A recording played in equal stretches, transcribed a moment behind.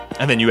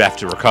And then you have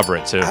to recover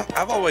it, too.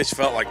 I've always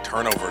felt like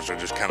turnovers are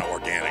just kind of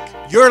organic.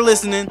 You're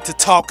listening to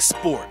Talk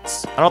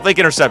Sports. I don't think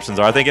interceptions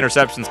are. I think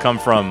interceptions come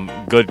from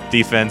good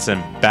defense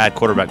and bad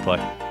quarterback play.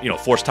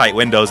 Force tight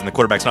windows and the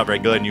quarterback's not very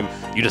good, and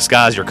you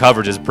disguise your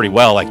coverages pretty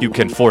well. Like, you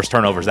can force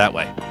turnovers that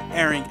way.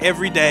 Airing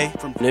every day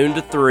from noon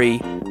to 3.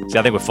 See,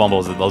 I think with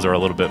fumbles, those are a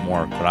little bit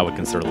more what I would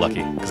consider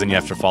lucky, because then you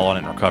have to fall on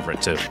it and recover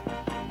it, too.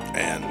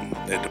 And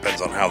it depends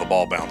on how the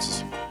ball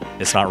bounces.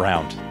 It's not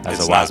round, as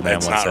It's a wise man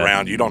It's once not said.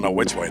 round. You don't know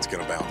which way it's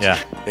going to bounce. Yeah.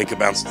 It could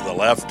bounce to the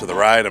left, to the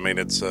right. I mean,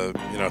 it's a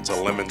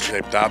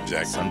lemon-shaped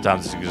object.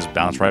 Sometimes it can just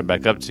bounce right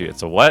back up to you.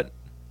 It's a what?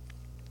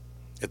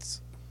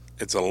 It's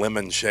a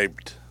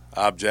lemon-shaped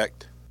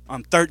object.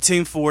 on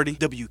 1340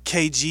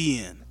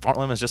 WKGN. Aren't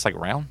lemons just like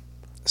round?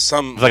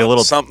 Some There's like a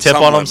little some tip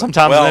on lemon. them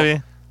sometimes, Well,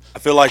 maybe? I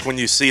feel like when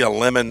you see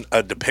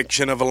a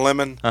depiction of a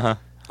lemon, Uh-huh.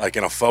 like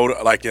in a photo,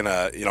 like in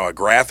a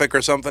graphic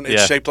or something,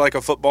 it's Yeah. shaped like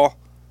a football.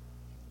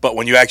 But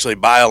when you actually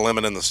buy a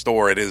lemon in the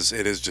store, it is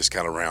just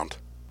kind of round.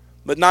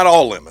 But not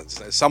all lemons.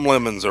 Some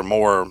lemons are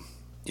more,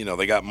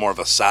 they got more of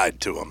a side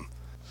to them.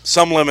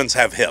 Some lemons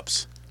have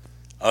hips.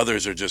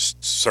 Others are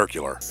just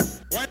circular.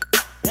 What?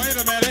 Wait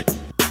a minute.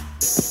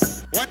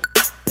 What?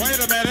 Wait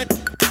a minute.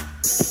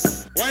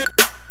 Wait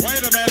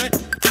a minute.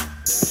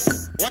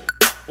 What?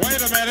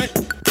 Wait a minute.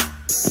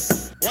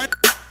 What?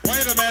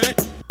 Wait a minute.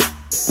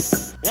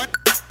 What?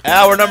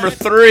 Hour number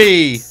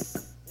 3.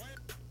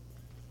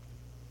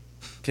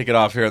 Kick it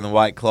off here in the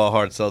White Claw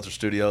Hard Seltzer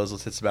Studios.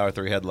 Let's hit some Hour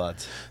 3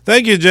 headlines.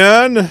 Thank you,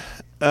 John. You're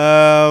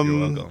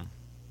welcome.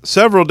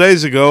 Several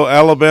days ago,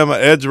 Alabama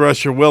edge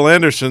rusher Will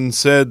Anderson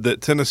said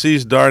that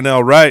Tennessee's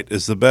Darnell Wright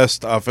is the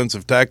best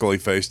offensive tackle he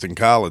faced in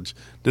college.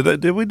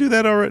 Did we do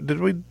that already?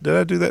 Did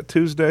I do that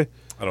Tuesday?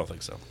 I don't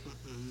think so.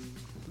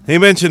 He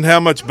mentioned how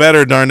much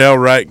better Darnell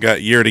Wright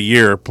got year to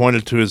year,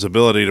 pointed to his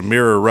ability to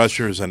mirror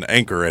rushers and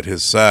anchor at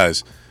his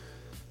size.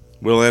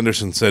 Will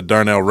Anderson said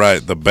Darnell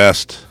Wright, the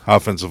best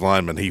offensive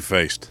lineman he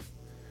faced.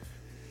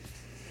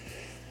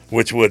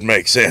 Which would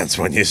make sense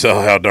when you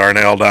saw how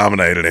Darnell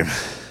dominated him.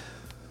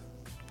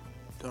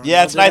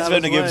 Yeah, it's nice of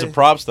him to give him some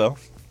props, though.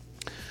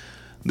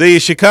 The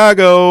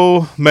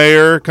Chicago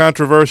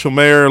controversial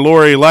mayor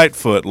Lori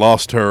Lightfoot,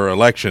 lost her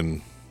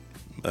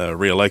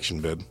re-election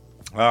bid.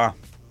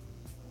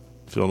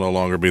 She'll no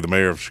longer be the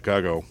mayor of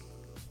Chicago.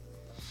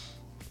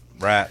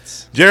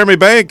 Rats. Jeremy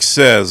Banks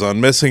says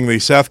on missing the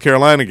South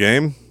Carolina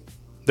game,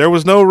 there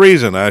was no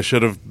reason I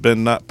should have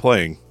been not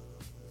playing.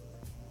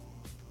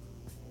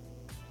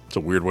 It's a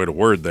weird way to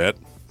word that.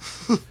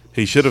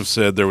 He should have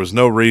said there was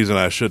no reason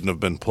I shouldn't have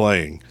been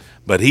playing.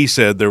 But he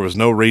said there was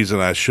no reason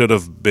I should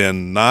have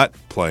been not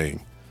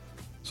playing.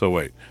 So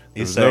wait.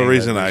 There's no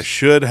reason I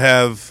should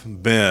have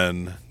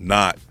been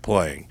not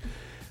playing.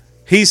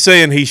 He's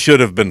saying he should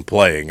have been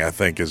playing, I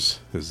think, is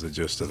the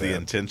gist of The that.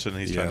 intention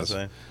he's trying to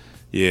say.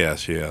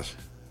 Yes.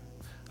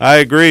 I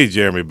agree,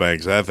 Jeremy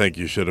Banks. I think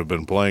you should have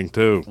been playing,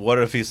 too. What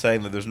if he's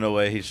saying that there's no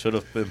way he should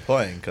have been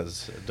playing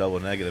because a double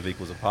negative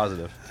equals a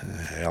positive?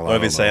 Hell, What I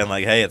if he's don't know. saying,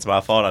 like, hey, it's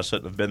my fault, I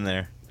shouldn't have been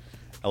there.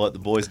 I let the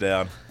boys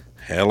down.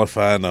 Hell if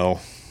I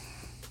know.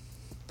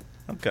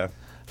 Okay.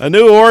 A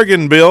new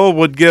Oregon bill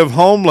would give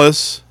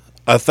homeless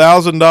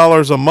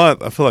 $1,000 a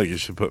month. I feel like you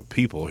should put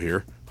people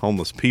here.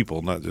 Homeless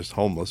people, not just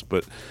homeless,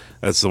 but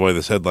that's the way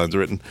this headline's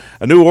written.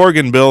 A new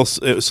Oregon bill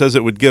says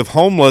it would give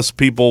homeless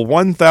people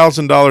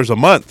 $1,000 a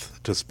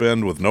month to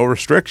spend with no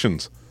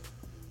restrictions.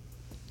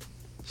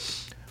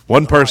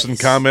 One person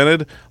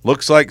commented,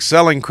 looks like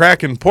selling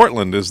crack in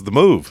Portland is the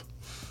move.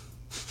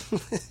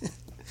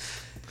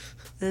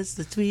 That's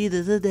the tweet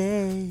of the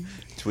day.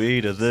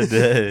 Tweet of the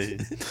day.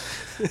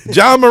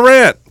 John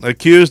Morant,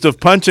 accused of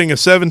punching a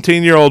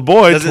 17-year-old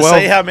boy. Does it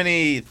say how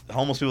many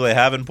homeless people they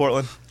have in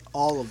Portland?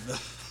 All of them.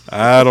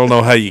 I don't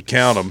know how you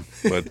count them,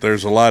 but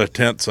there's a lot of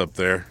tents up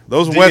there.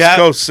 Those Do you West have-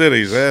 Coast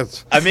cities,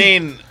 that's... I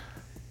mean,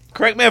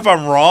 correct me if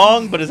I'm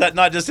wrong, but is that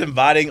not just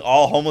inviting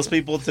all homeless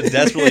people to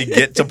desperately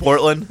get to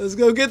Portland? Let's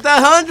go get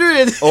that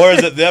 100. Or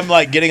is it them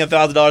like getting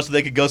 $1,000 so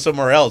they could go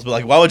somewhere else? But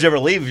like, why would you ever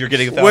leave if you're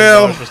getting $1,000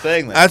 Well, for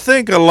staying there? I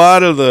think a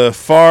lot of the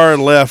far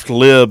left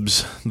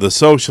libs, the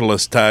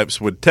socialist types,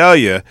 would tell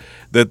you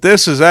that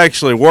this has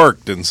actually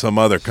worked in some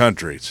other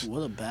countries.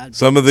 What a bad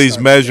Some of these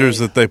start measures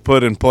today. that they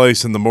put in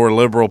place in the more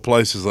liberal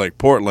places like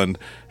Portland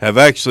have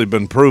actually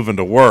been proven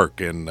to work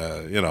in,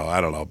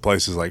 I don't know,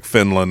 places like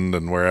Finland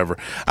and wherever.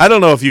 I don't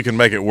know if you can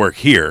make it work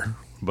here,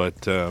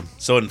 but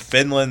So in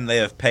Finland, they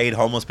have paid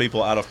homeless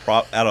people out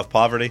of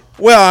poverty.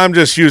 well, I'm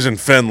just using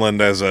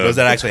Finland as a. Does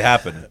that actually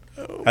happen?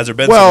 Has there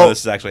been Well- somewhere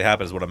this has actually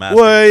happened? Is what I'm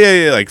asking. Well,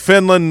 yeah, like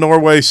Finland,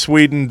 Norway,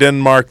 Sweden,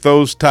 Denmark,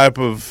 those type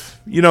of,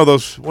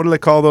 those, what do they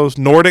call those?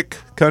 Nordic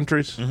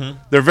countries? Mm-hmm.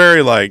 They're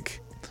very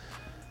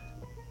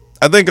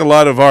I think a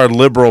lot of our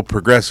liberal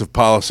progressive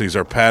policies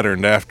are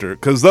patterned after,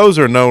 because those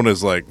are known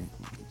as like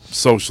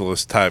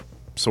socialist type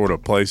sort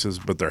of places,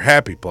 but they're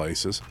happy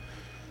places.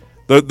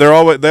 They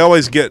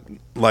always get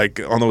like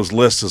on those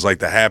lists as like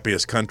the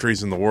happiest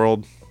countries in the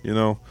world,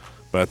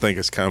 but I think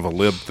it's kind of a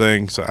lib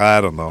thing, so I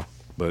don't know.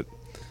 But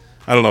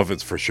I don't know if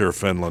it's for sure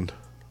Finland.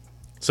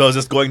 So is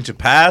this going to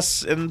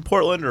pass in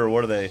Portland, or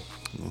what are they?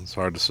 It's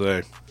hard to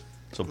say.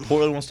 So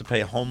Portland wants to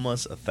pay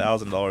homeless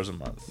 $1,000 a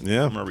month.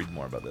 Yeah. I'm gonna read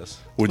more about this.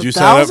 Would you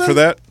sign up 1,000? for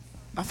that?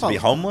 I To thought be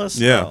homeless?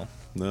 Yeah.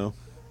 No. No.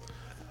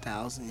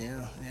 1,000.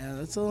 Yeah,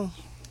 that's a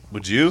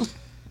Would you?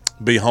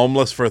 Be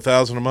homeless for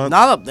 $1,000 a month?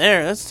 not up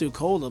there. That's too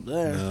cold up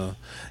there. No.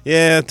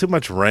 Yeah, too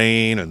much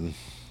rain, and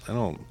I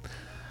don't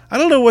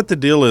know what the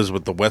deal is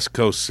with the West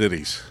Coast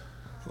cities.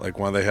 Like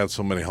why they have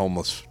so many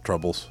homeless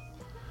troubles.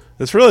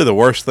 It's really the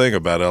worst thing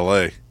about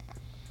LA.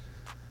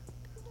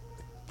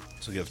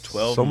 So you have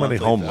 12 So many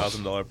monthly homeless.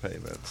 $1,000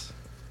 payments.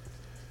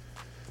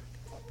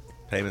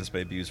 Payments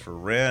may be used for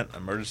rent,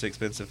 emergency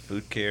expensive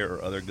food care,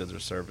 or other goods or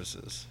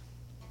services.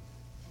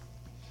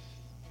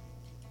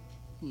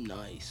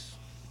 Nice.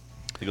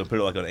 They gonna put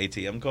it like on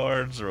ATM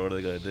cards, or what are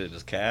they gonna do?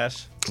 Just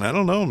cash? I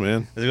don't know,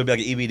 man. Is it gonna be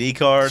like EBD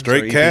cards?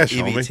 Straight or cash,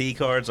 EBT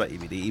cards, like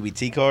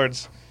EBT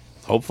cards.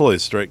 Hopefully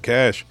it's straight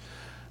cash.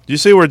 Do you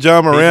see where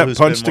John Morant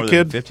punched a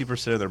kid?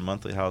 50% of their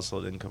monthly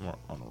household income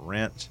on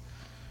rent,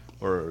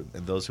 and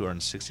those who earn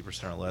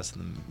 60% or less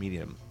than the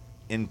median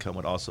income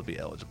would also be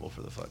eligible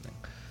for the funding.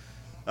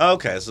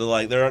 Okay, so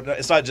like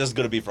it's not just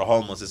going to be for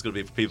homeless; it's going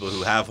to be for people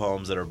who have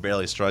homes that are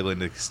barely struggling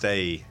to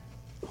stay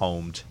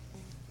homed.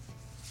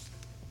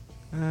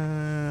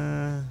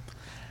 I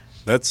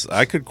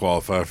could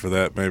qualify for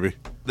that, maybe.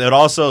 They'd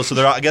also,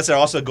 I guess they're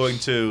also going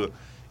to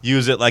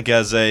use it like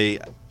as a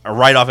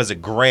write-off as a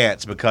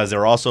grant, because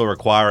they're also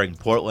requiring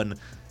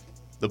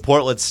the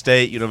Portland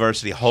State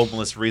University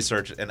Homeless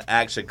Research and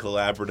Action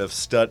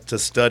Collaborative to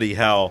study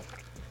how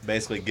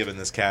basically giving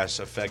this cash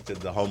affected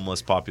the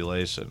homeless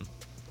population.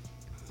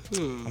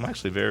 I'm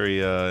actually very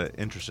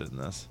interested in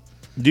this.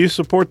 Do you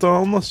support the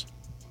homeless?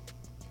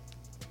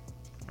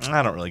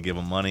 I don't really give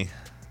them money.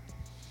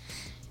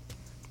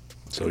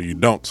 So you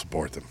don't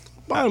support them.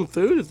 Buy them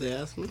food if they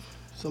ask me.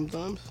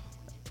 Sometimes.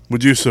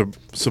 Would you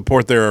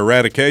support their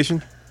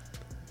eradication?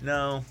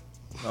 No,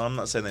 I'm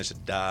not saying they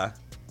should die.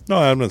 No,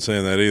 I'm not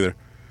saying that either.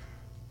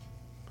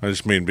 I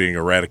just mean being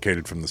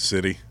eradicated from the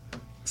city.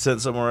 Sent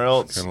somewhere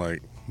else. Kind of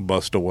like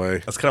bust away.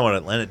 That's kind of what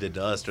Atlanta did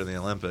to us during the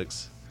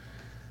Olympics.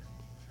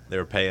 They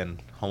were paying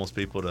homeless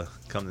people to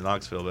come to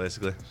Knoxville,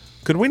 basically.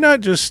 Could we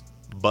not just...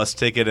 Bus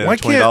ticket and Why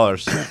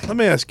 $20. Let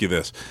me ask you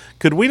this.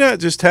 Could we not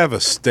just have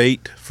a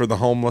state for the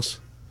homeless?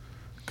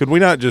 Could we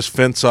not just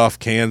fence off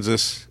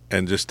Kansas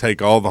and just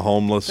take all the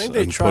homeless I think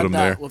they and put tried them that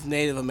there? with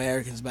Native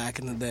Americans back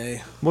in the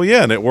day. Well,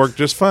 yeah, and it worked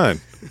just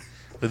fine.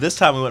 But this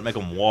time we wouldn't make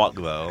them walk,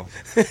 though.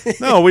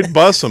 No, we'd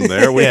bus them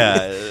there. We'd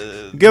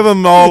Yeah. give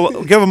them all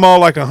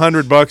like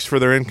 $100 for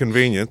their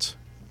inconvenience.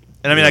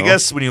 And I mean, You I know?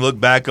 guess when you look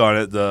back on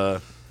it,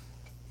 the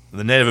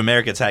Native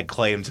Americans had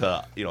claim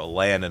to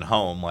land and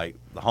home. Like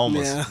the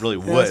homeless Yeah, really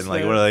that's wouldn't.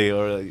 Like, fair. what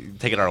are they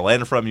taking our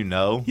land from? Yeah,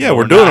 No,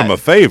 we're doing them a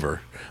favor.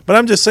 But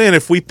I'm just saying,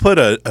 if we put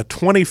a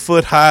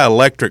 20-foot high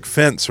electric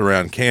fence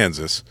around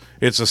Kansas,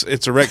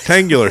 it's a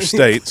rectangular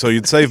state, so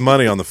you'd save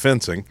money on the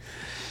fencing,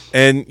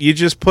 and you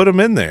just put them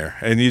in there,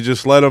 and you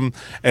just let them,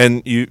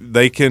 and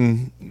they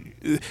can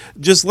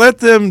just let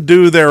them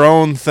do their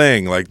own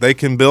thing. Like they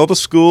can build a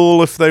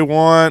school if they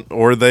want,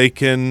 or they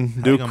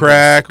can do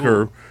crack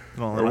or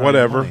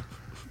whatever.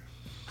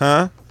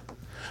 Huh?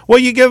 Well,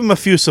 you give them a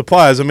few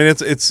supplies. I mean,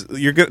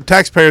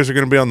 taxpayers are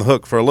going to be on the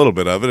hook for a little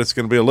bit of it. It's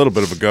going to be a little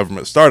bit of a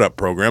government startup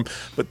program.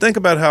 But think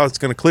about how it's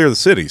going to clear the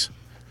cities.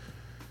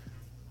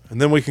 And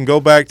then we can go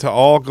back to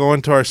all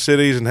going to our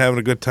cities and having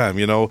a good time.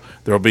 You know,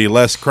 there'll be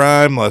less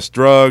crime, less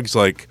drugs.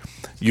 Like,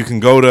 you can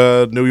go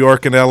to New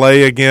York and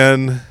L.A.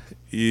 again.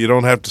 You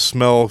don't have to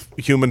smell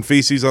human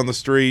feces on the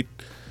street.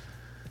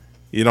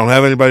 You don't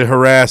have anybody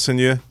harassing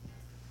you.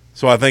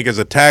 So I think as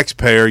a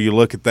taxpayer, you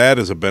look at that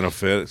as a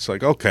benefit. It's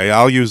like, okay,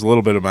 I'll use a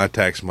little bit of my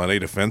tax money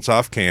to fence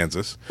off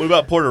Kansas. What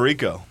about Puerto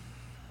Rico?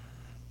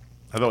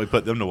 How about we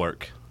put them to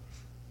work?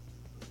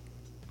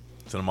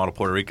 Send them all to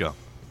Puerto Rico.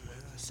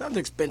 Sounds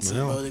expensive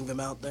Well. voting them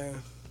out there.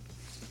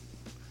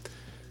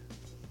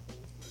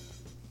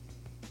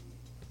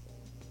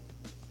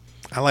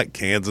 I like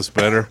Kansas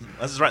better.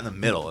 This is right in the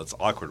middle. It's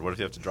awkward. What if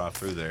you have to drive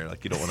through there?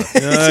 Like, you don't want to.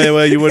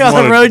 Well, you You wouldn't on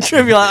want the to. road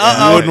trip, you're like,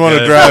 You uh-oh. wouldn't want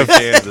to drive.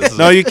 Kansas.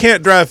 No, you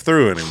can't drive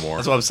through anymore.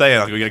 That's what I'm saying.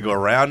 Like, we got to go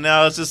around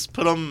now. Let's just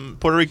put them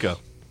Puerto Rico.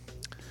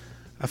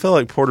 I feel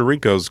like Puerto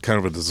Rico's kind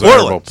of a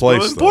desirable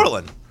place. Though.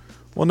 Portland.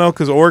 Well, no,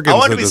 because I Oregon's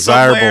want a to be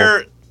desirable.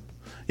 somewhere.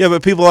 Yeah,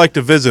 but people like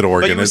to visit But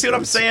Oregon. you see what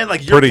I'm saying?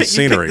 Like, pretty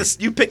scenery.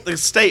 You pick the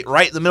state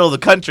right in the middle of the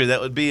country. That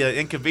would be an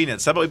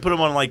inconvenience. How about we put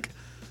them on like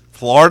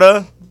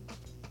Florida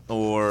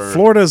or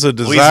Florida's a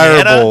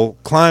desirable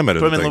climate.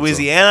 Put them in and things,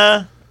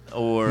 Louisiana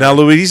or though. Now,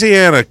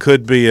 Louisiana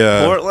could be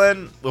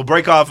Portland. We'll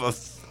break off.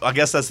 I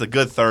guess that's the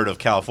good third of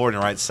California,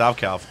 right? Southern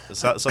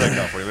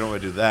California. We don't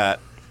want to do that.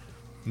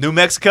 New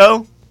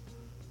Mexico.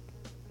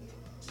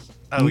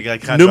 Oh, we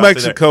got New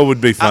Mexico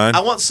would be fine.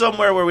 I want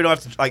somewhere where we don't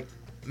have to, like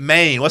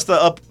Maine. What's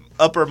the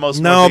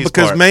uppermost? No, northeast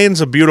because part? Maine's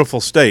a beautiful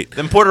state.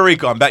 Then Puerto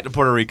Rico. I'm back to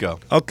Puerto Rico.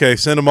 Okay,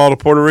 send them all to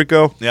Puerto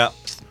Rico. Yeah.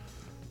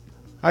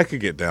 I could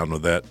get down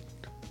with that.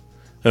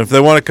 And if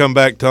they want to come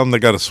back, tell them they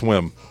got to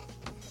swim.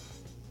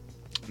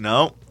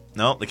 No,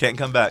 they can't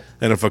come back.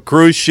 And if a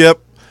cruise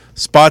ship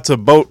spots a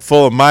boat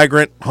full of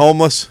migrant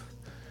homeless,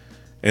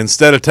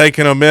 instead of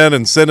taking them in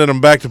and sending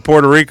them back to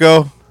Puerto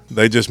Rico,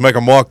 they just make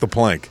them walk the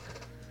plank.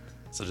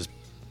 So just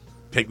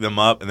pick them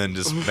up and then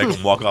just make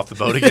them walk off the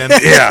boat again.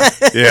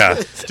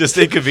 Yeah. Just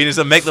inconvenience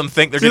them, make them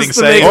think they're Just getting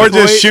to make saved. Or Wait.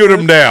 just shoot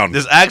them down.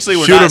 Just actually,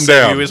 we're shoot not 'em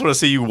saving down. you. We just want to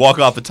see you walk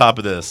off the top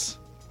of this.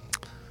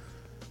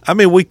 I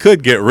mean, we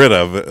could get rid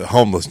of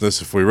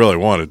homelessness if we really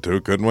wanted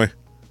to, couldn't we?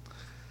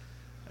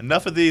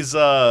 Enough of these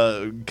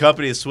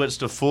companies switch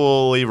to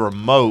fully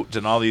remote,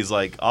 and all these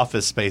like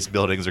office space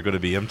buildings are going to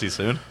be empty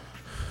soon.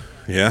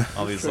 Yeah.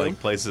 All these like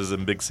places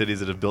in big cities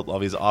that have built all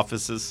these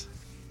offices.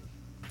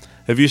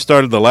 Have you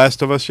started The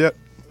Last of Us yet?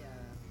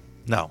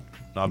 No,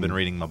 I've been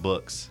reading my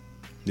books.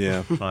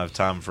 Yeah. I don't have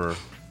time for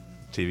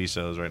TV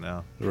shows right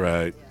now.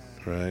 Right.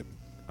 I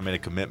made a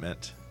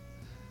commitment.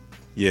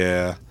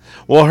 Yeah.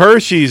 Well,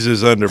 Hershey's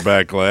is under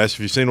backlash. Have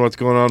you seen what's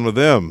going on with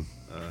them?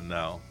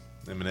 No.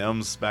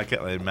 M&M's back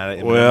at mad at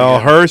M&M Well,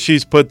 again.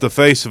 Hershey's put the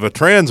face of a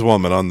trans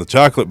woman on the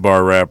chocolate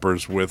bar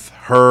wrappers with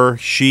her,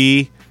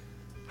 she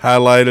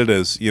highlighted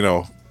as,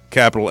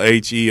 capital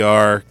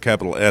H-E-R,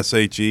 capital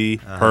S-H-E,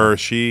 her,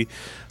 she,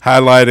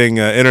 highlighting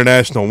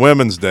International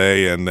Women's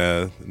Day, and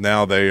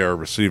now they are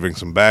receiving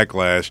some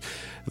backlash.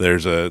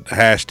 There's a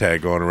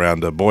hashtag going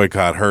around to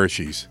boycott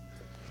Hershey's.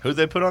 Who'd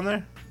they put on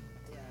there?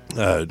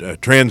 A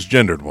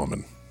transgendered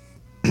woman.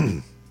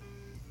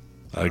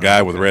 A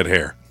guy with red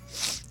hair.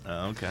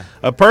 Oh, okay.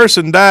 A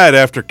person died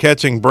after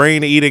catching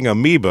brain-eating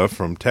amoeba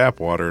from tap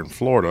water in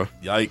Florida.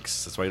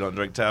 Yikes. That's why you don't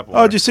drink tap water.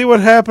 Oh, did you see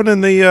what happened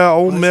in the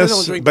Ole Well, they Miss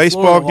don't drink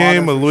baseball Florida water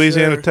game with for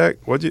Louisiana sure. Tech?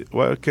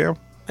 What, Cam?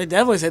 They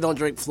definitely say don't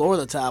drink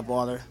Florida tap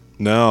water.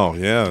 No,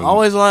 yeah.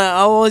 I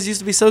always used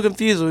to be so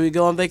confused when we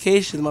go on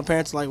vacation. My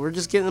parents were like, we're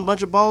just getting a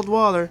bunch of bottled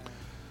water.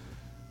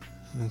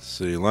 Let's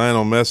see.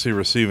 Lionel Messi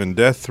receiving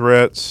death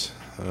threats.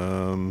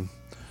 Or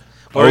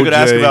you could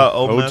ask about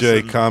Ole Miss OJ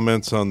and-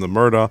 comments on the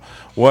Murdoch.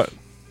 What?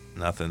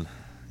 Nothing.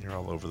 You're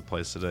all over the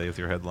place today with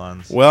your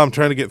headlines. Well, I'm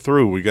trying to get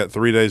through. We got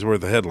 3 days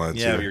worth of headlines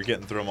Yeah, but here. you're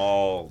getting through them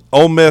all.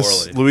 Ole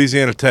Miss, poorly.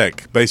 Louisiana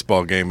Tech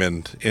baseball game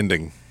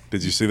ending.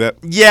 Did you see that?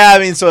 Yeah, I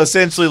mean, so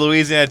essentially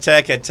Louisiana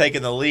Tech had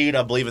taken the lead,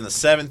 I believe, in the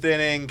 7th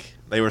inning.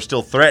 They were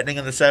still threatening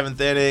in the 7th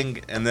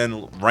inning, and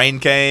then rain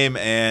came,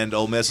 and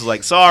Ole Miss was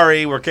like,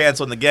 sorry, we're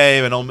canceling the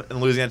game.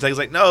 And Louisiana Tech was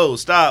like, no,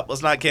 stop,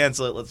 let's not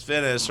cancel it, let's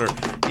finish. Or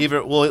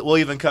even we'll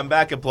even come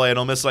back and play. And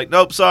Ole Miss was like,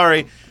 nope,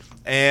 sorry.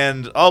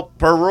 And,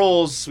 per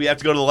rules, we have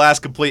to go to the last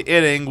complete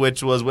inning,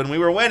 which was when we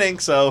were winning,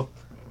 so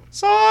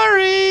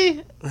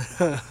sorry.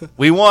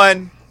 We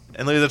won.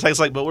 And Louisiana Tech's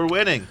like, but we're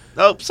winning.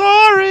 Nope,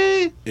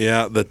 sorry.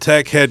 Yeah, the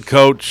Tech head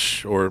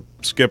coach or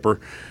skipper,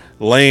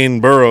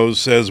 Lane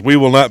Burroughs, says, we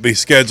will not be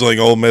scheduling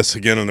Ole Miss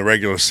again in the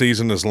regular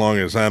season as long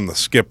as I'm the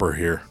skipper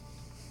here.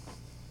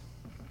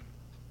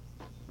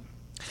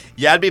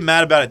 Yeah, I'd be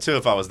mad about it, too,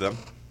 if I was them.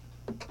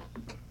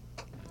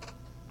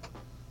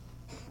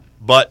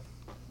 But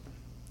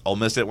Ole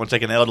Miss didn't want to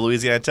take an L to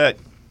Louisiana Tech.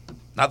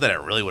 Not that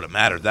it really would have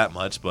mattered that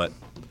much, but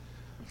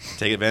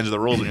take advantage of the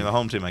rules when you're the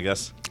home team, I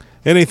guess.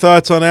 Any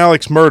thoughts on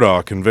Alex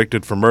Murdaugh,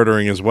 convicted for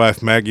murdering his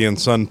wife Maggie and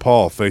son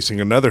Paul, facing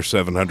another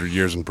 700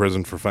 years in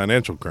prison for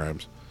financial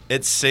crimes?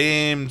 It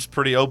seemed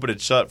pretty open and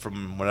shut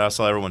from when I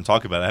saw everyone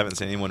talk about it. I haven't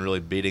seen anyone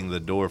really beating the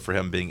door for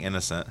him being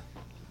innocent.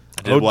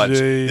 I did watch.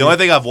 OJ. The only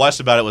thing I've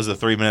watched about it was the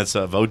 3 minutes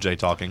of OJ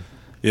talking.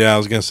 Yeah, I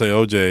was going to say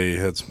OJ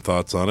had some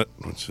thoughts on it,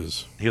 which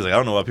is, He was like, I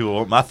don't know why people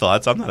want my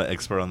thoughts. I'm not an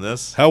expert on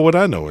this. how would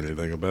I know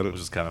anything about it?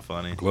 Which is kind of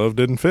funny. Glove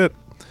didn't fit.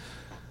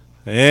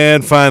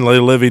 And finally,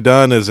 Livy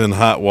Dunn is in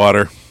hot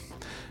water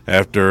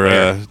after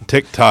Where?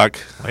 TikTok.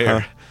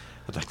 Where?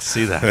 I'd like to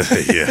see that.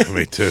 Yeah,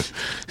 me too.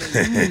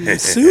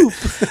 Soup.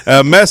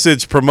 A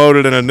message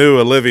promoted in a new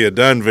Olivia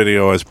Dunn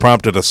video has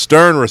prompted a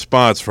stern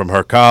response from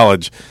her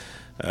college.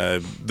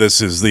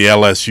 This is the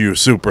LSU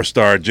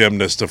superstar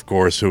gymnast, of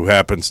course, who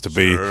happens to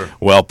be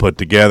well put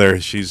together.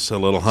 She's a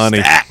little honey.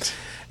 Stacked.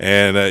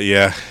 And,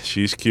 yeah,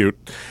 she's cute.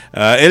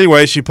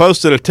 Anyway, she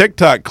posted a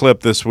TikTok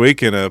clip this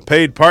week in a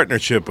paid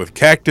partnership with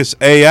Cactus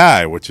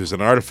AI, which is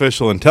an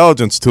artificial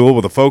intelligence tool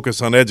with a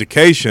focus on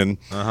education.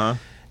 Uh-huh.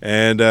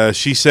 And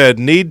she said,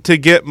 need to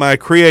get my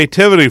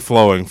creativity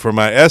flowing for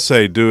my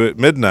essay due at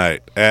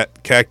midnight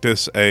at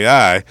Cactus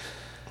AI.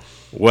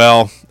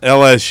 Well,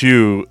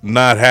 LSU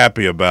not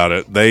happy about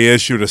it. They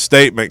issued a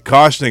statement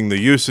cautioning the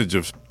usage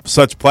of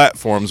such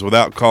platforms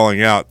without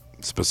calling out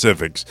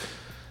specifics.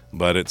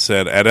 But it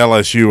said, at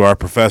LSU, our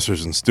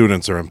professors and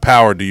students are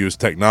empowered to use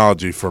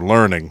technology for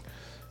learning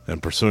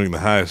and pursuing the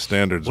highest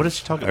standards What of is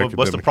she talking about?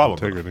 What's the academic problem?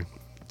 integrity.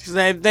 Because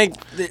I think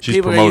that She's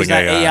people are using promoting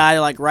that AI. AI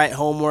to like write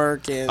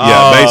homework and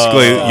Yeah,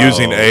 basically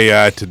using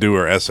AI to do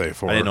her essay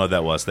for I her. didn't know what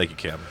that was. Thank you,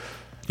 Cam.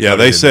 Yeah, Sorry,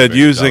 they didn't said do a great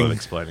job using of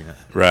explaining it.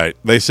 right.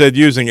 They said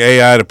using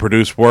AI to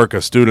produce work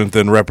a student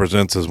then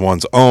represents as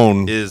one's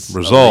own Is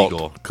result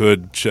illegal.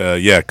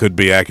 could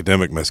be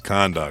academic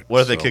misconduct.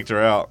 What if they So, kicked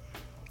her out?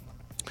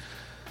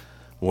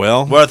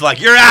 Well, What if like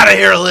you're out of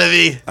here,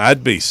 Livy?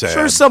 I'd be sad.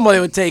 sure somebody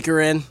would take her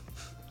in.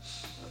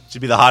 She'd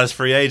be the hottest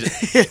free agent.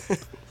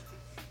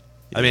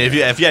 I mean,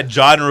 if you had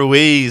John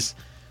Ruiz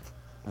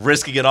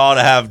risking it all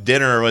to have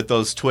dinner with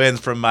those twins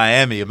from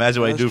Miami,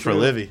 imagine what he'd That's do for true.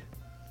 Livy.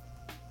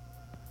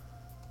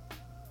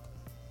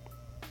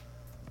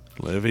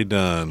 Livy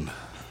Dunn.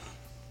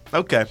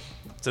 Okay.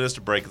 So just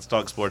a break. Let's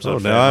talk sports Oh,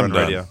 on now I'm Fan Run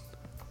done. Radio.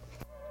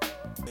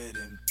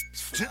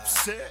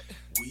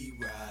 We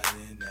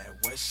riding that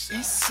west side,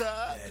 east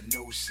side, that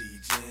no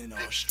seeds in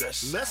or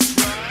stress. Let's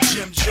ride.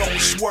 Jim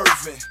Jones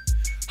swerving.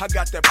 I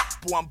got that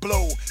one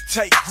blow,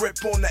 tight grip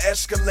on the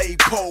Escalade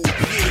pole.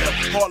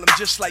 Yeah, Harlem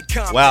just like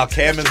Compton. Wow,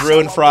 Cam has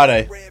ruined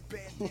Friday.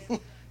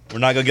 We're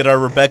not going to get our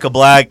Rebecca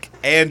Black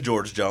and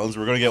George Jones.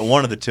 We're going to get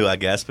one of the two, I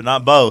guess, but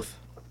not both.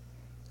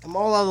 I'm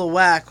all out of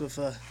whack with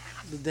the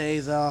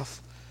days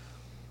off.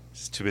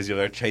 Just too busy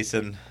over there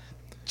chasing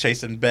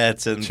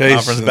bets and Chasing.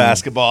 conference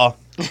basketball.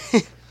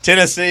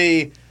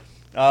 Tennessee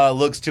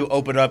looks to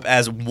open up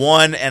as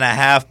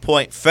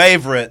 1.5-point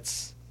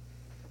favorites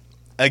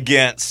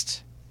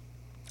against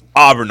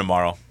Auburn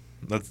tomorrow.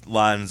 That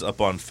line's up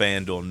on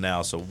FanDuel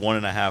now, so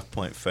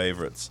 1.5-point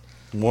favorites.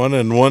 1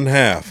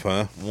 1/2,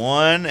 huh?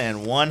 1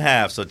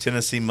 1/2. So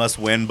Tennessee must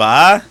win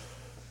by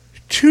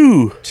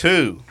 2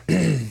 2.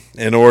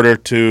 in order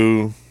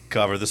to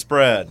Cover the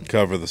spread.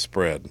 cover the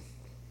spread.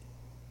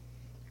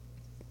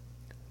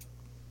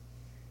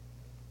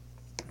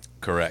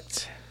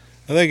 Correct.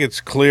 I think it's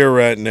clear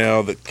right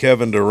now that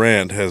Kevin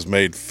Durant has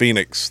made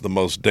Phoenix the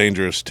most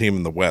dangerous team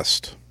in the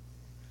West.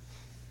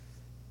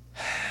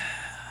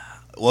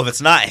 Well, if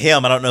it's not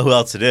him, I don't know who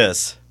else it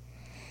is.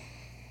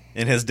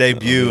 In his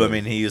debut, I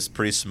mean, he was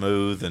pretty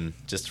smooth and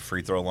just a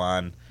free throw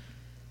line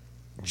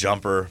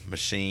jumper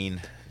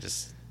machine.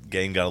 Just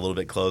game got a little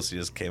bit close. He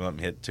just came up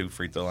and hit 2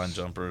 free throw line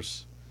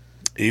jumpers.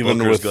 Even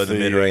Booker's with good in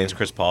the mid range.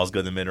 Chris Paul's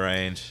good in the mid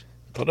range.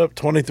 put up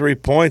 23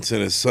 points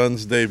in his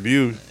son's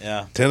debut.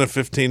 Yeah, 10 of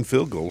 15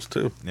 field goals,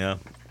 too. yeah.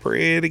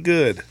 Pretty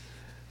good.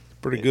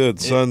 Pretty good.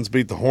 Suns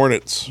beat the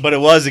Hornets. But it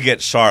was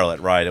against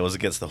Charlotte, right? It was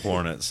against the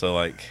Hornets. So,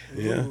 like,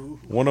 Yeah.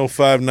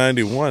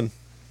 105-91.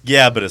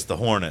 yeah, but it's the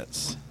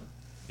Hornets.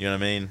 You know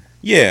what I mean?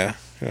 Yeah.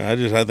 I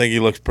think he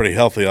looks pretty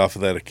healthy off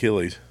of that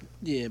Achilles.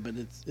 Yeah, but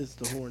it's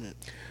the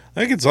Hornets. I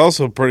think it's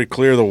also pretty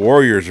clear the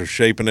Warriors are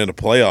shaping into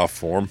playoff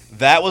form.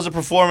 That was a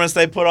performance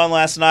they put on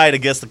last night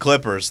against the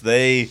Clippers.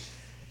 They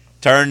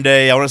turned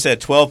a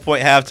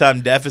 12-point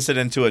halftime deficit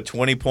into a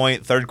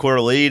 20-point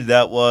third-quarter lead.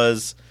 That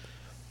was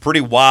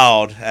pretty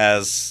wild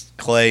as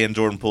Clay and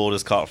Jordan Poole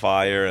just caught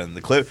fire. And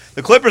the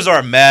Clippers are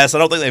a mess. I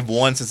don't think they've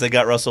won since they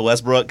got Russell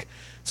Westbrook.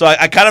 So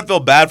I kind of feel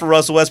bad for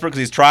Russell Westbrook because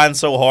he's trying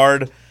so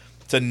hard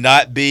to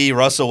not be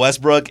Russell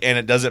Westbrook, and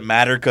it doesn't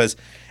matter because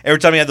every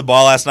time he had the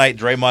ball last night,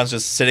 Draymond's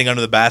just sitting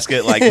under the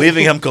basket, like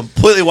leaving him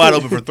completely wide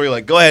open for 3.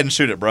 Like, go ahead and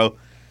shoot it, bro.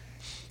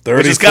 34,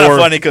 Which is kind of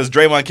funny because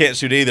Draymond can't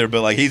shoot either,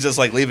 but like he's just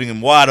like leaving him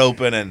wide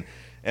open,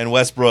 and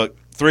Westbrook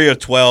 3 of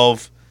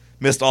 12,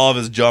 missed all of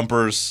his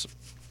jumpers,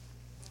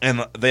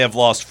 and they have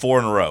lost 4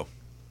 in a row.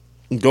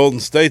 Golden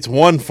State's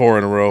won 4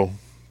 in a row.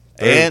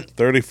 And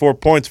 34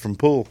 points from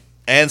Poole.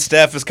 And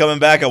Steph is coming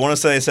back. I want to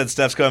say they said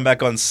Steph's coming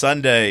back on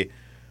Sunday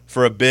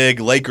for a big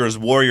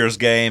Lakers-Warriors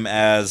game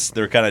as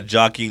they're kind of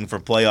jockeying for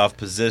playoff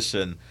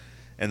position,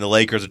 and the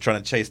Lakers are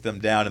trying to chase them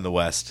down in the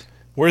West.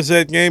 Where's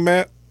that game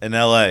at? In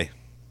L.A.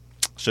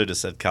 Should have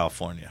said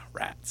California.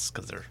 Rats,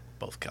 because they're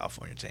both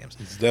California teams.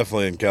 It's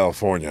definitely in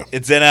California.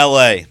 It's in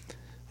L.A.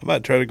 I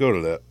might try to go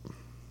to that.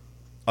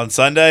 On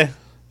Sunday?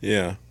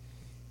 Yeah.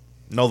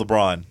 No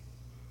LeBron.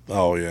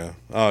 Oh, yeah.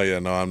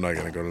 No, I'm not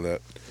going to go to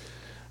that.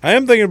 I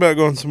am thinking about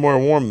going somewhere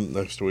warm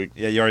next week.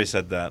 Yeah, you already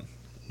said that.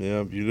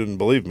 Yeah, you didn't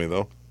believe me,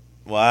 though.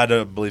 Well, I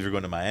don't believe you're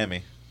going to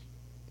Miami.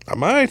 I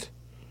might.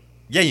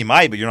 Yeah, you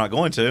might, but you're not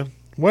going to.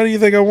 Why do you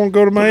think I won't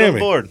go to Put it on Miami? the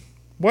board.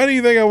 Why do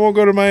you think I won't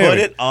go to Miami? Put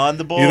it on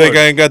the board. You think I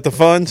ain't got the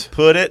funds?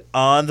 Put it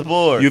on the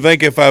board. You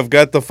think if I've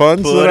got the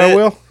funds Put that I it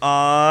will?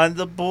 on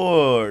the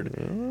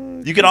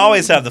board. You can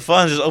always have the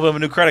funds. Just open up a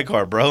new credit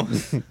card, bro.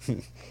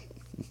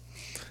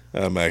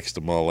 I maxed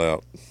them all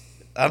out.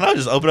 I don't know.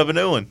 Just open up a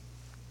new one.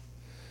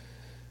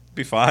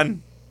 Be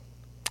fine.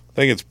 I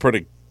think it's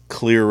pretty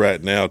clear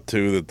right now,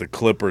 too, that the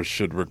Clippers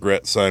should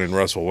regret signing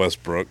Russell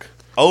Westbrook.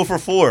 0 for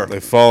 4.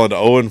 They've fallen to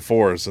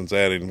 0-4 since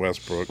adding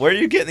Westbrook. Where are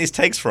you getting these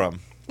takes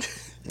from?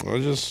 Well,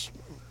 just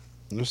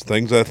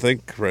things I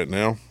think right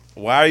now.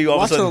 Why are you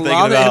all of a Watching sudden a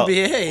lot thinking of about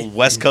NBA.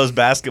 West Coast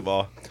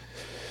basketball?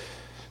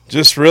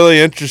 Just really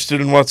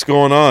interested in what's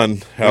going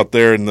on out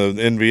there in the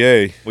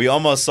NBA. We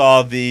almost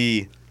saw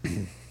the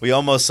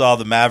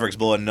Mavericks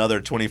blow another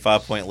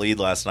 25-point lead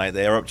last night.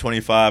 They were up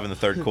 25 in the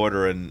third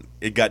quarter, and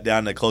it got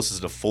down to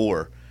closest to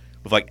 4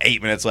 with like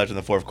 8 minutes left in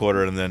the fourth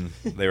quarter, and then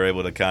they were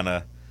able to kind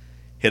of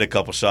hit a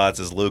couple shots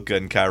as Luka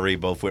and Kyrie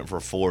both went for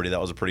 40. That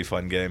was a pretty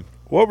fun game.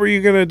 What were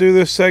you going to do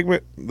this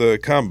segment? The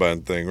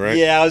Combine thing, right?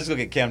 Yeah, I was just going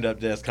to get cammed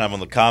up just kind of on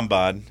the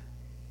Combine.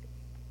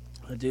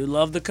 I do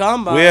love the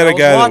combine. We had a I guy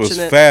that was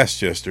watching it.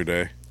 fast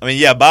yesterday. I mean,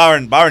 yeah,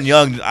 Byron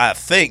Young, I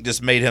think,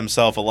 just made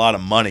himself a lot of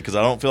money because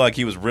I don't feel like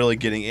he was really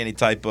getting any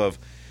type of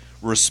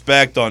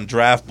respect on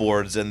draft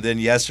boards. And then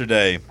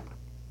yesterday,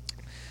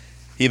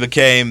 he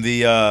became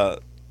the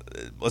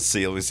let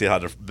me see how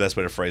the best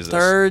way to phrase this.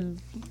 Third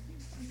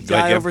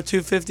guy Cam. over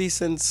 250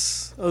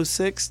 since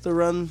 06 to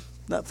run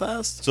that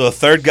fast. So a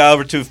third guy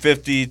over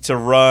 250 to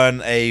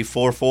run a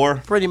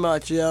 4.4. Pretty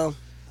much, yeah.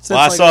 Well,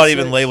 I saw it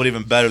even labeled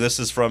even better. This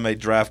is from a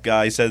draft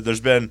guy. He said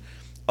there's been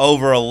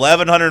over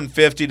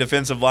 1,150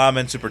 defensive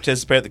linemen to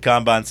participate at the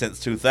Combine since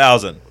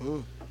 2000.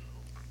 Ooh.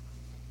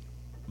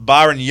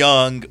 Byron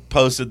Young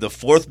posted the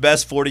 4th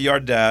best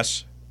 40-yard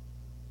dash,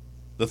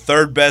 the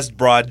 3rd best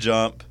broad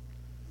jump,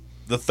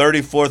 the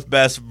 34th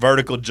best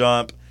vertical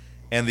jump,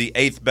 and the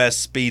 8th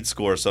best speed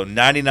score. So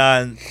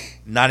 99,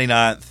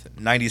 99th,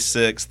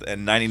 96th,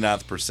 and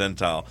 99th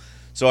percentile.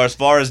 So as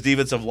far as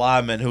defensive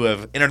linemen who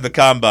have entered the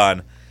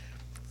Combine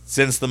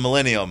since the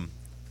millennium,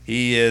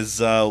 he is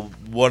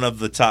one of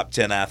the top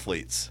 10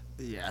 athletes.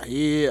 Yeah,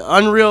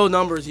 unreal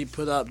numbers he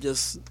put up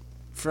just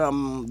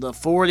from the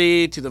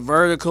 40 to the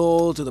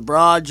vertical to the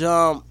broad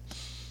jump.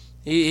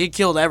 He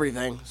killed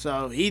everything.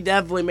 So he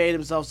definitely made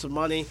himself some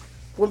money.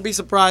 Wouldn't be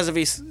surprised if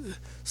he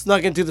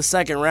snuck into the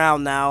second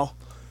round now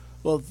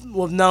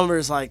with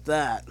numbers like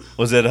that.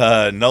 Was it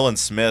Nolan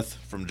Smith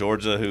from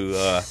Georgia who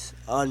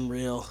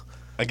Unreal.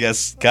 I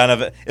guess kind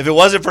of, if it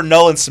wasn't for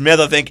Nolan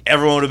Smith, I think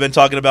everyone would have been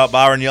talking about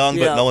Byron Young,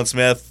 but Yeah. Nolan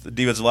Smith, the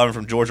defensive lineman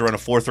from Georgia, ran a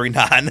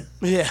 4.39.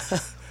 Yeah.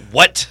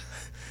 What?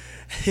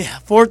 Yeah,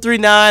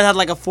 4.39, had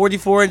like a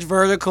 44-inch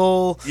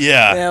vertical.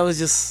 Yeah. It was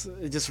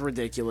just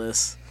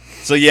ridiculous.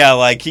 So, yeah,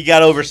 like he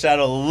got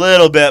overshadowed a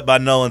little bit by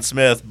Nolan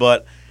Smith,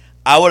 but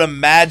I would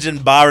imagine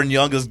Byron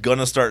Young is going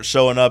to start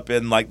showing up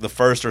in like the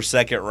 1st or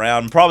 2nd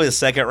round, probably the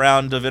 2nd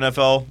round of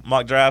NFL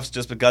mock drafts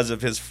just because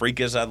of his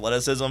freakish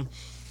athleticism.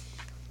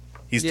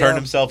 He's turned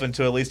himself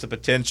into at least a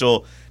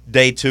potential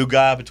day 2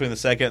 guy between the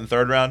 2nd and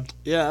 3rd round.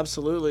 Yeah,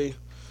 absolutely.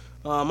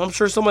 I'm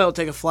sure somebody will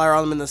take a flyer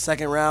on him in the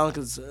 2nd round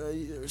because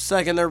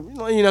 2nd or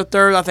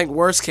 3rd, I think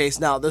worst case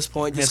now at this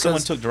point. Yeah, Just someone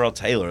 'cause- took Darrell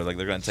Taylor, like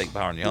they're going to take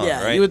Byron Young,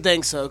 yeah, right? you would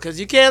think so because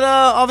you can't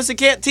obviously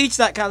can't teach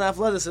that kind of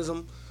athleticism.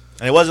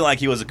 And it wasn't like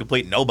he was a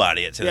complete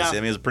nobody at Tennessee. Yeah. I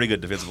mean, he was a pretty good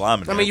defensive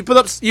lineman. I mean,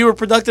 you were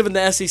productive in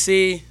the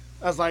SEC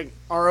as like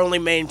our only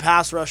main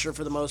pass rusher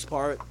for the most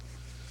part.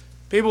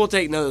 People will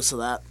take notice of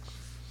that.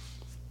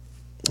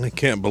 I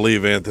can't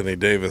believe Anthony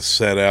Davis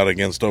sat out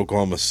against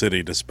Oklahoma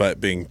City despite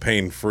being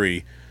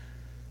pain-free.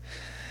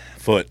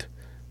 Foot.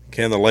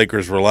 Can the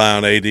Lakers rely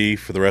on AD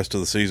for the rest of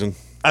the season?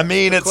 I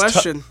mean, it's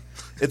Question.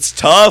 it's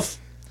tough,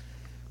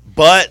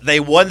 but they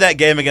won that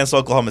game against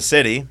Oklahoma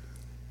City.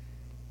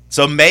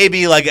 So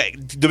maybe, like,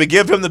 do we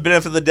give him the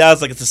benefit of the doubt?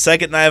 It's like it's the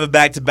second night of a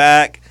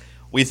back-to-back.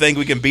 We think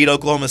we can beat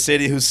Oklahoma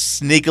City, who's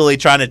sneakily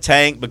trying to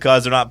tank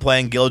because they're not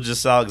playing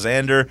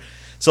Gilgeous-Alexander.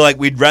 So, like,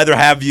 we'd rather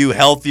have you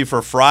healthy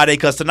for Friday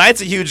because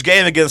tonight's a huge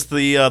game against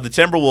the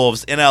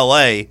Timberwolves in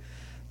L.A.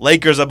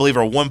 Lakers, I believe,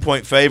 are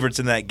 1-point favorites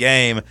in that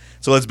game.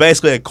 So it's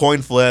basically a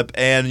coin flip,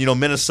 and,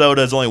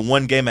 Minnesota is only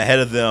 1 game ahead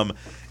of them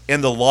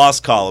in the loss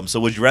column. So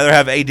would you rather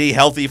have AD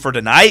healthy for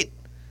tonight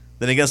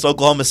than against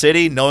Oklahoma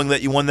City, knowing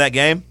that you won that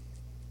game?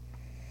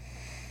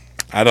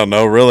 I don't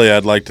know. Really,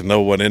 I'd like to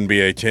know what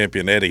NBA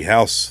champion Eddie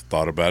House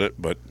thought about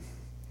it, but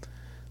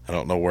I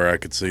don't know where I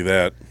could see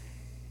that.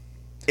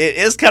 It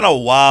is kind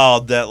of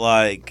wild that,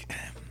 like,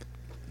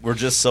 we're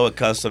just so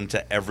accustomed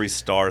to every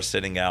star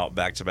sitting out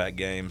back-to-back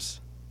games.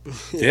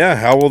 Yeah,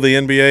 how will the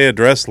NBA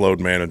address load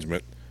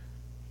management?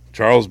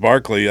 Charles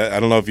Barkley, I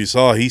don't know if you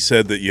saw, he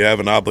said that you have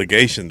an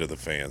obligation to the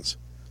fans.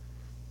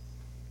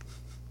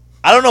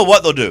 I don't know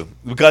what they'll do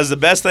because the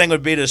best thing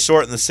would be to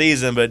shorten the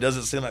season, but it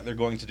doesn't seem like they're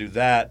going to do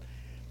that.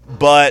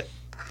 But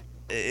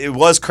it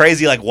was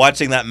crazy, like,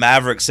 watching that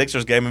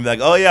Mavericks-Sixers game and be like,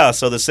 oh, yeah,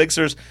 so the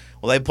Sixers,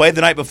 well, they played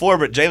the night before,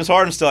 but James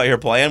Harden's still out here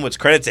playing, which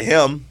credit to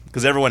him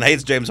because everyone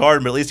hates James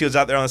Harden, but at least he was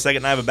out there on the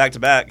second night of a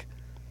back-to-back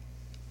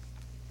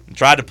and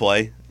tried to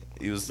play.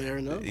 Fair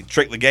enough. He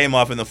tricked the game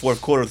off in the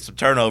 4th quarter with some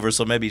turnovers,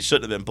 so maybe he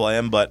shouldn't have been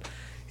playing, but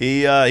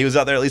he was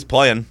out there at least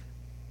playing.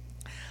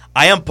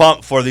 I am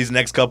pumped for these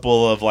next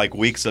couple of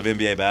weeks of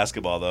NBA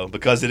basketball, though,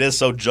 because it is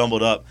so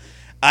jumbled up.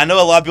 I know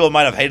a lot of people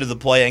might have hated the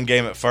play-in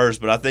game at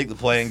first, but I think the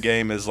play-in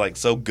game is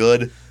so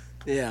good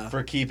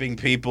for keeping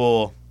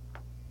people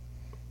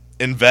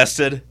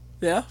invested.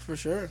 Yeah, for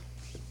sure.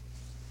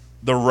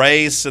 The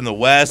race in the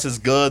West is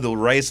good. The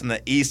race in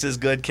the East is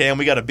good. Cam,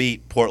 we got to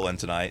beat Portland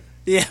tonight.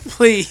 Yeah,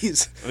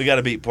 please. We got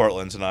to beat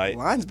Portland tonight.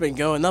 Line's been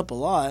going up a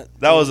lot.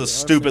 That was a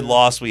stupid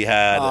loss we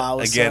had I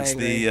was against so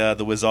angry.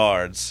 the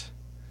Wizards.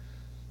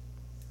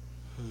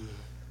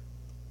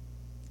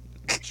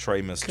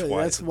 Trey missed twice.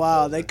 That's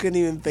wild. They couldn't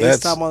even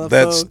That's FaceTime on the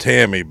phone.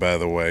 Tammy, by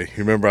the way. You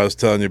remember I was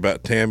telling you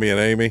about Tammy and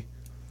Amy?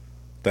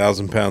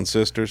 1,000-pound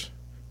sisters?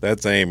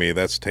 That's Amy.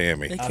 That's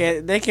Tammy. They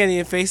can't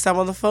even FaceTime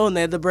on the phone.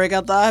 They had to break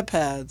out the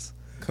iPads.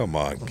 Come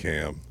on,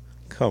 Cam.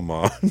 Come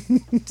on.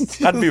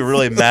 I'd be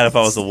really mad if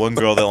I was the one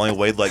girl that only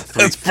weighed 3.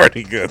 That's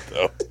pretty good,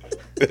 though.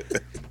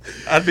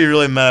 I'd be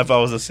really mad if I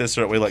was a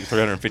sister that weighed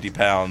 350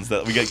 pounds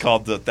that we get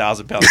called the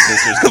 1,000-pound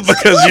sisters.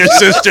 Because your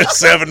sister's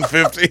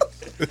 750.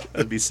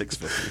 That'd be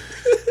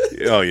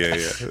 650. Oh, yeah.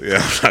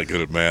 I'm not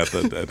good at math.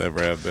 I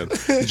never have been.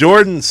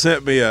 Jordan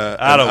sent me an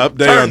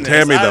update turn on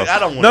Tammy, this. though. I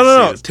don't want No.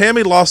 to see this.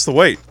 Tammy lost the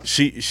weight.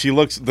 She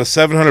looks, the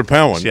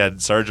 700-pound one. She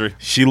had surgery.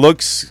 She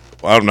looks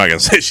Well, I'm not gonna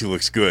say she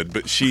looks good,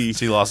 but she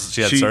She had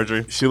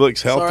surgery. She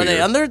looks So healthier. are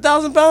they under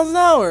 1,000 pounds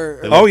now,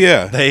 or? Oh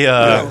yeah, They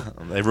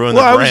ruined Well,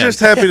 the I brand. was just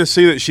happy to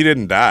see that she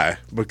didn't die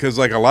because,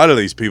 like a lot of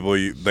these people,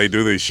 they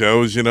do these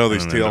shows, these And they end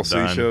up TLC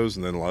dying. shows,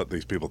 and then a lot of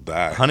these people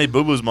die. Honey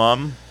Boo Boo's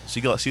mom.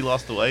 She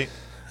lost the weight.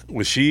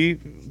 Was she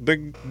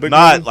big?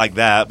 Not woman? like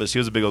that, but she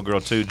was a big old girl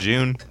too.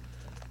 June,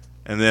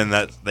 and then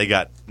they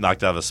got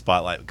knocked out of the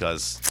spotlight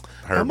because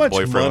her How much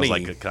boyfriend was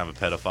money? like a kind of a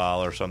pedophile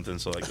or something.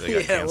 So like they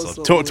got Yeah, what's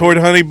canceled. up? Toward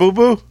Honey Boo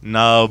Boo.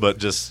 No, but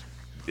just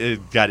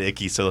it got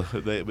icky, so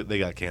they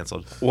got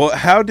canceled. Well,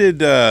 how did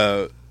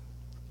that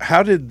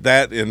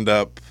end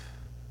up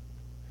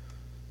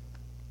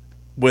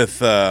with?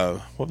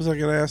 What was I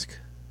going to ask?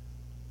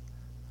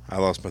 I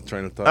lost my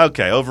train of thought.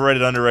 Okay,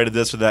 overrated, underrated,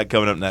 this or that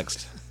coming up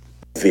next.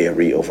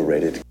 Very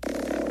overrated.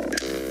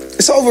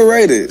 It's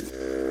overrated.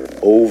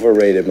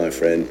 Overrated, my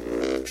friend.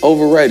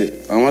 Overrated.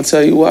 I'm gonna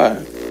tell you why.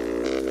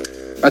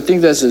 I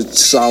think that's a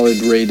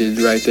solid rated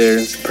right there.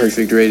 It's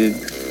perfect rated.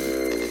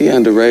 He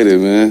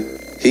underrated, man.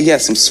 He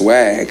has some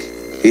swag.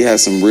 He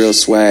has some real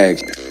swag.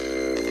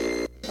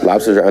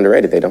 Lobsters are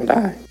underrated. They don't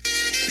die.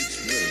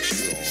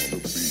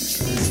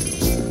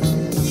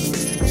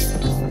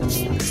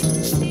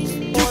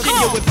 You can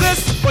get with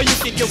this, or you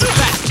can get with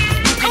that.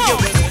 You can get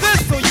with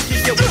this, or you can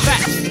get with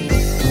that.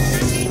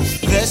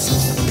 This,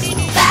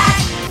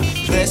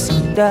 this,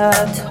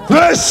 that,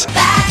 this,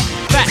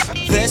 that,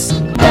 this,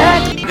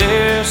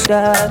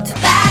 that,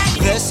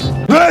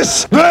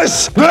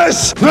 this,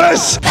 that,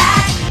 this.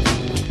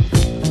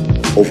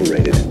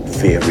 Overrated.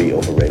 Very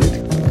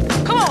overrated.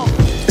 come on,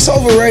 It's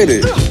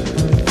overrated.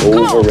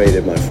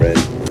 Overrated, my friend.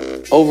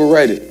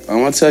 Overrated. I'm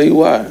gonna tell you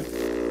why.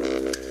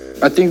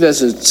 I think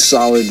that's a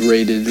solid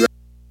rated.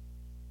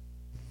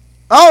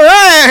 All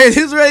right,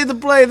 who's ready to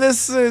play?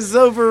 This is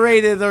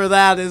overrated, or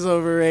that is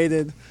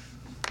overrated,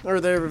 or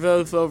they're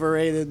both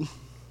overrated.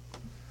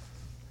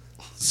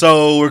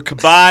 So we're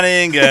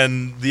combining,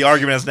 and the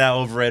argument is now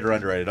overrated or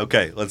underrated.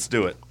 Okay, let's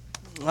do it.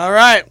 All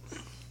right.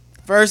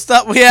 First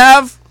up, we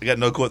have. I got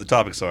no clue what the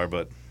topics are,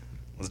 but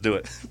let's do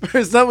it.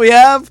 First up, we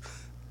have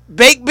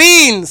baked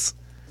beans.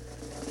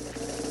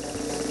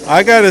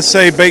 I gotta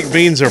say, baked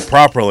beans are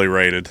properly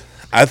rated.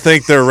 I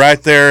think they're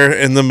right there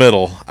in the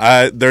middle.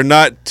 They're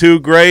not too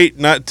great,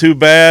 not too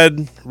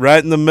bad,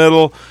 right in the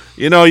middle.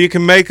 You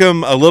can make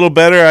them a little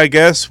better, I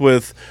guess,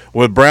 with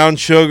brown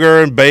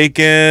sugar and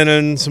bacon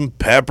and some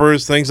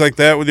peppers, things like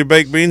that with your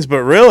baked beans.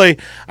 But really,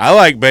 I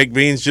like baked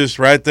beans just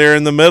right there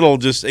in the middle.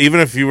 Just even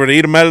if you were to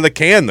eat them out of the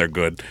can, they're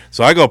good.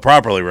 So I go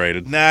properly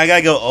rated. Nah, I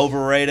gotta go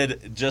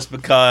overrated just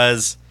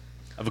because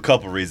of a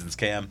couple reasons,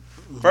 Cam.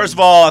 First of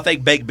all, I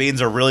think baked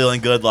beans are really, really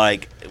good,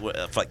 like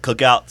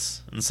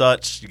cookouts and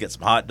such. You get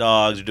some hot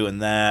dogs, you're doing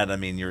that. I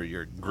mean,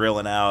 you're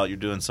grilling out, you're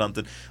doing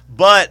something.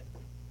 But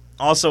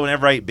also,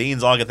 whenever I eat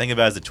beans, all I can think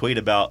about is the tweet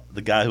about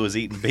the guy who was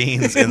eating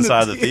beans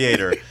inside the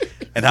theater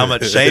and how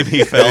much shame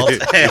he felt.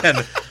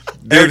 And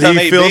every time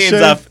I eat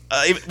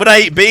beans, when I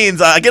eat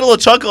beans, I get a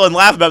little chuckle and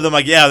laugh about them. I'm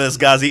like, yeah, this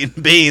guy's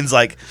eating beans.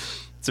 Like,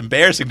 it's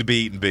embarrassing to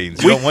be eating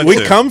beans. You don't want We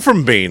to. come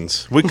from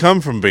beans. We come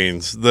from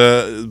beans.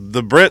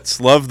 The Brits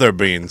love their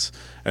beans,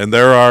 and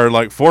they're our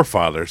like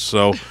forefathers.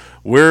 So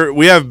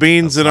we have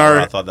beans in our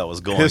I thought that was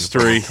going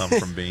history. come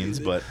from beans,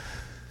 but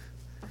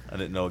I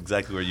didn't know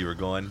exactly where you were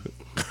going.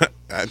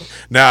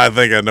 Now I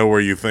think I know where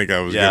you think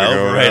I was Yeah, going to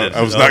go. overrated.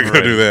 I was not going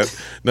to do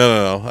that.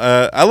 No.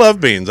 I love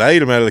beans. I eat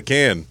them out of the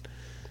can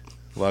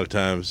a lot of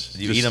times.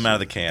 You eat them out of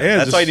the can. Yeah,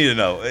 That's all you need to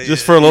know.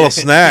 Just for a little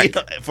snack.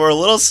 For a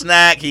little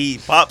snack, he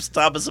pops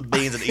top of some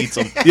beans and eats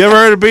them. You ever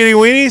heard of beanie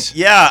weenies?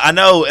 Yeah, I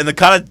know. And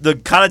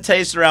the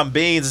connotation around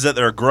beans is that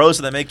they're gross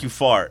and they make you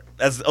fart.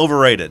 That's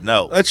overrated.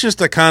 No. That's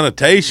just a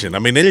connotation. I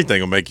mean, anything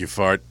will make you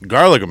fart.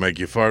 Garlic will make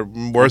you fart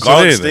worse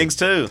Garlic than anything. stinks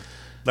too.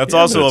 That's Yeah,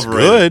 also but it's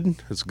overrated. good.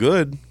 It's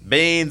good.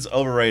 Beans,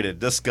 overrated.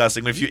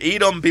 Disgusting. If you eat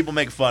them, people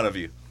make fun of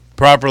you.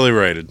 Properly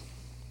rated.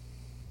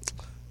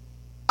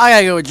 I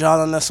gotta go with John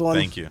on this one.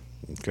 Thank you.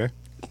 Okay.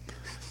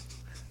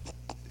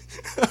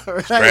 All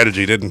right.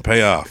 Strategy didn't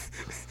pay off.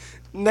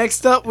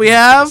 Next up, we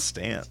have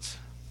Stance.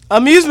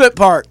 amusement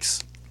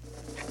parks.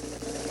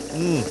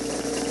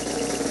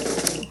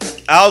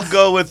 I'll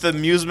go with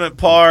amusement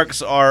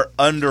parks are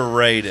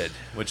underrated,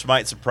 which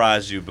might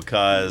surprise you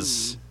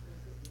because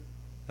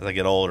as I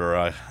get older,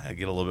 I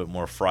get a little bit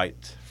more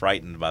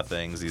frightened by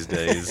things these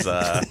days.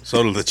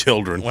 So do the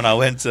children. When I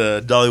went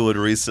to Dollywood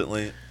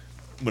recently,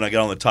 when I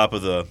got on the top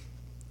of the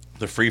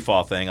free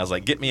fall thing, I was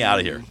like, get me out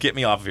of here. Get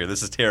me off of here.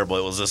 This is terrible.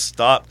 It was just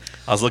stopped.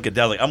 I was looking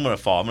down like, I'm going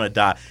to fall. I'm going to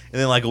die.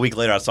 And then like a week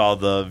later, I saw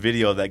the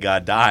video of that guy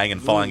dying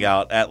and falling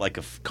out at like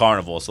a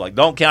carnival. So like,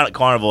 don't count at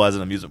carnival as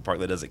an amusement park.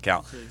 That doesn't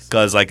count.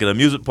 Because like an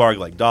amusement park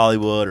like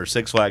Dollywood or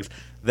Six Flags,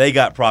 they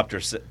got proper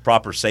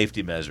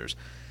safety measures.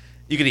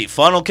 You can eat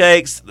funnel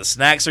cakes. The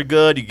snacks are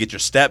good. You get your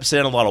steps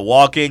in, a lot of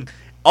walking.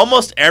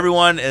 Almost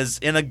everyone is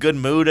in a good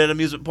mood at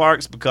amusement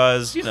parks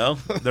because,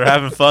 they're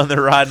having fun.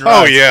 They're riding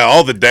rides. Oh, yeah.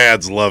 All the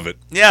dads love it.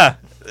 Yeah.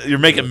 You're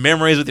making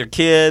memories with your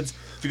kids.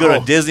 If you go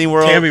to Disney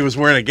World. Tammy was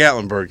wearing a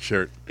Gatlinburg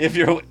shirt. If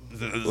you're...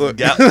 Look.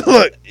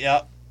 Look.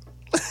 Yeah.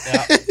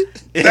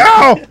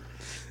 No!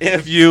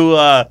 if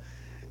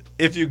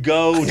you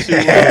go to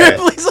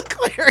Ripley's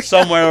Aquarium.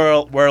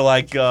 somewhere where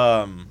like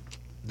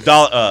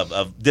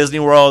Disney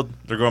World,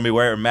 they're going to be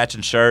wearing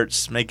matching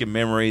shirts, making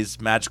memories,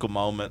 magical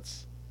moments.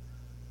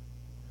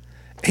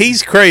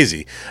 He's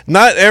crazy.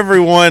 Not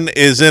everyone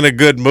is in a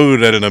good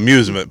mood at an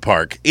amusement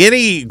park.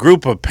 Any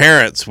group of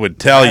parents would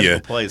tell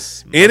you.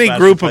 Any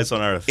group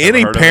of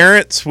any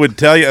parents would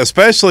tell you,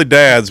 especially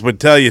dads, would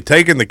tell you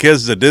taking the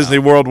kids to Disney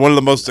World, one of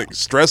the most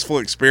stressful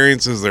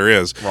experiences there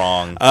is.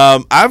 Wrong.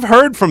 I've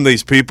heard from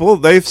these people.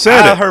 They've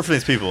said I've heard from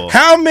these people.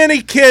 How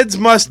many kids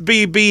must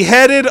be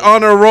beheaded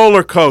on a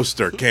roller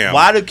coaster, Cam?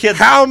 Why do kids?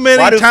 How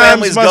many why do times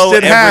families must go it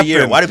every happen?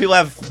 year? Why do people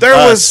have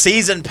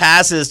season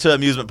passes to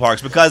amusement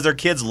parks? Because their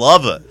kids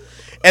love it.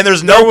 And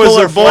there's no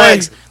cooler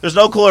flex. There's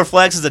no cooler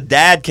flex as a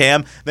dad,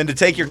 Cam, than to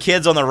take your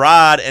kids on the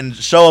ride and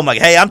show them like,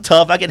 "Hey, I'm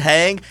tough. I can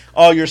hang.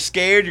 Oh, you're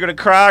scared. You're gonna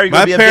cry. Or you're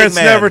gonna be a big man." My parents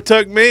never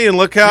took me, and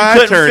look how I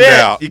couldn't turned fit.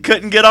 out. You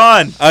couldn't get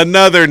on.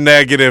 Another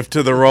negative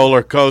to the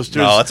roller coasters.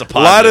 No, it's a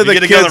positive. A lot of the you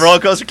get to kids go on the roller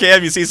coaster,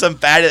 Cam. You see some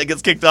fatty that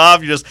gets kicked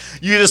off. You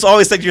just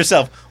always think to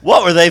yourself,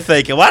 "What were they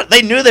thinking? What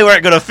they knew they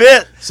weren't gonna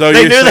fit. So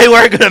they knew they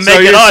weren't gonna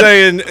make it on."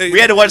 Saying, we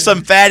had to watch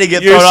some fatty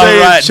get you're thrown on the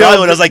saying ride.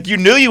 children- I was like, "You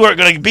knew you weren't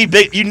gonna be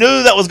big. You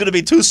knew that was gonna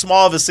be too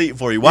small of a seat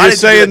for you. Why You're did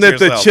saying you do that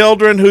the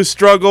children who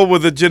struggle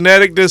with a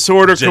genetic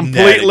disorder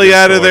completely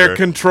out of their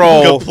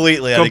control,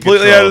 completely out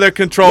of their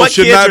control, What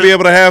should kids not be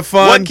able to have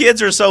fun? What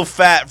kids are so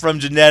fat from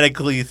genetic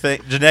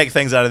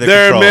things out of their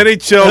There control? are many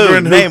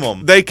children Name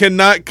them. they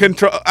cannot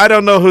control. I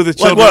don't know who the Like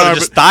children what? are.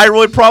 Just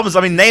thyroid problems?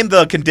 I mean, name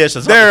the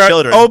conditions. Not They're the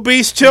children.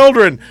 obese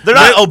children. They're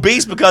not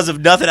obese because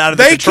of nothing out of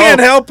their They control. can't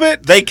help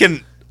it. They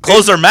can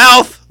close their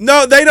mouth.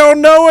 No, they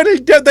don't know any.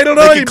 They don't know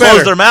They any can close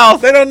better. their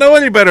mouth. They don't know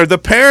any better. The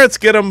parents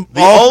get them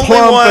The all only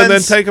plump ones, and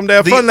then take them to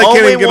have the fun. They can't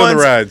only even get on the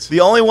ones- rides. The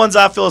only ones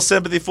I feel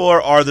sympathy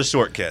for are the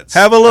short kids.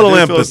 Have a little I do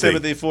empathy. Feel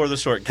sympathy for the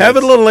short kids. Have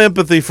a little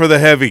empathy for the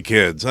heavy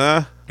kids,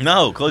 huh?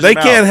 No, close They your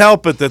mouth. can't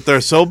help it that they're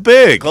so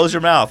big. Close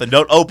your mouth and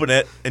don't open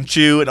it and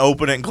chew and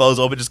open it and close.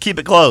 Open. Just keep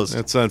it closed.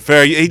 That's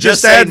unfair. He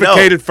just say no.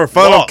 advocated for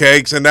funnel Walk.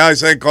 cakes, and now he's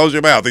saying close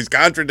your mouth. He's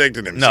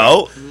contradicting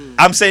himself. No,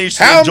 I'm saying you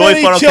should How enjoy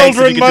many funnel cakes if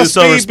children you can do must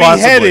so be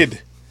responsibly. beheaded?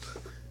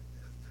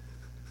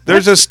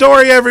 There's a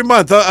story every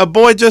month. A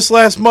boy just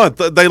last month,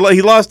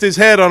 he lost his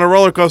head on a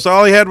roller coaster.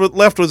 All he had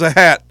left was a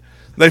hat.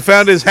 They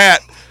found his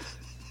hat.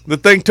 The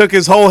thing took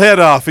his whole head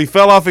off. He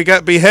fell off. He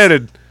got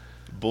beheaded.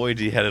 Boy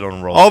beheaded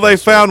on roller All coaster. they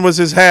found was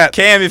his hat.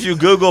 Cam, if you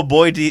Google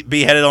boy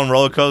beheaded on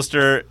roller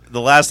coaster, the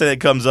last thing that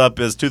comes up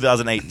is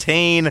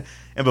 2018,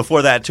 and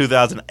before that,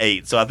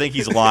 2008. So I think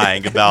he's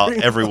lying about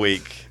every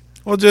week.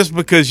 Well, just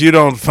because you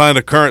don't find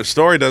a current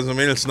story doesn't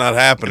mean it's not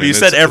happening. You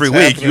said It's every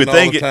week. happening You would all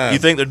think the time. you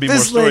think there'd be more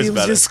This stories lady was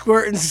about just it.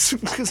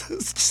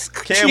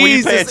 squirting Cam, will you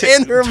cheese pay is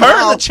in her attention? Turn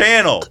mouth. the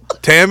channel.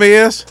 Tammy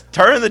is?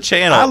 Turn the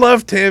channel. I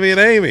love Tammy and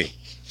Amy.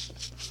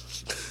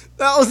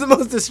 That was the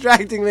most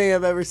distracting thing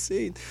I've ever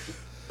seen.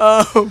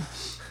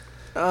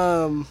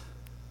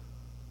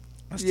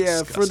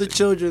 Yeah, for the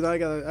children, I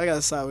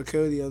gotta side with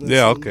Cody on this.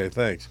 Yeah, one. okay,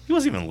 thanks. He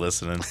wasn't even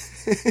listening.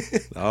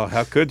 Oh,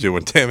 how could you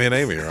when Tammy and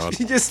Amy are on?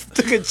 He just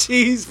took a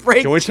cheese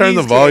break. Can we turn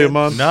the volume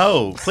on?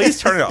 No, please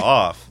turn it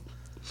off.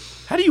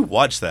 How do you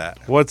watch that?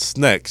 What's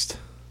next?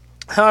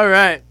 All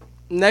right.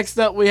 Next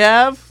up, we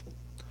have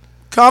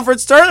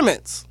conference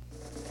tournaments.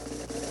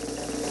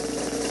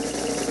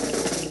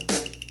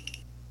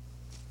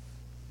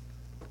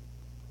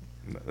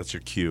 That's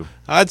your cue.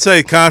 I'd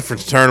say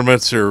conference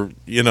tournaments are,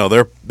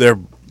 they're You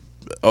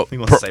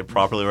want to say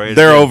properly rated?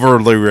 they're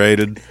overly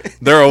rated.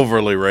 They're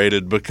overly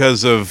rated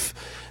because of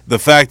the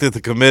fact that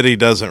the committee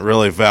doesn't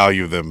really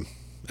value them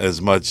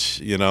as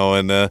much,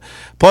 and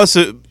plus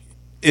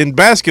in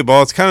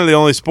basketball, it's kind of the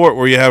only sport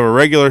where you have a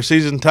regular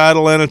season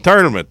title and a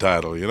tournament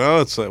title.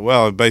 It's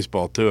well, in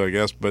baseball too, I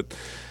guess, but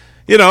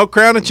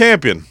crown a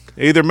champion.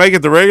 Either make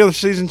it the regular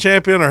season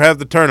champion or have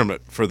the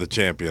tournament for the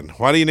champion.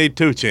 Why do you need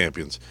two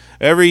champions?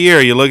 Every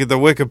year you look at the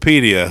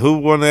Wikipedia. Who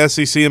won the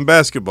SEC in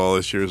basketball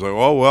this year? It's like,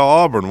 oh, well,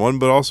 Auburn won,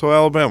 but also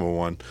Alabama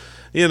won.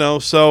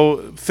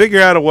 So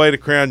figure out a way to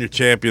crown your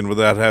champion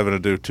without having to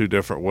do two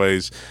different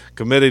ways.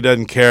 Committee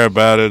doesn't care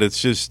about it.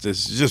 It's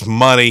just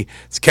money.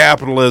 It's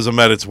capitalism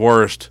at its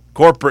worst.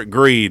 Corporate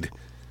greed.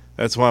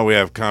 That's why we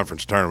have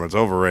conference tournaments.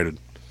 Overrated.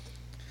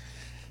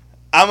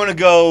 I'm going to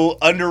go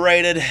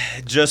underrated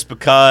just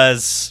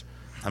because,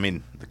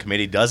 the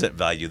committee doesn't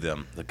value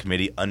them. The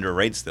committee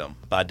underrates them.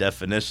 By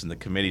definition, the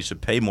committee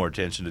should pay more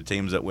attention to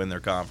teams that win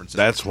their conferences.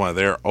 That's why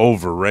they're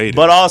overrated.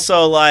 But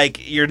also,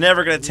 you're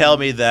never going to tell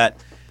me that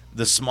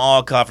the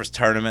small conference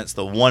tournaments,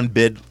 the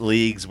one-bid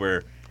leagues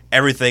where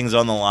everything's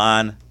on the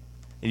line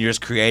and you're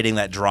just creating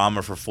that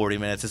drama for 40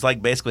 minutes. It's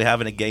like basically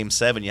having a Game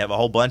 7. You have a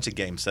whole bunch of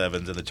Game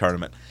 7s in the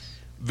tournament.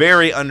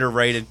 Very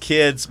underrated.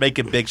 Kids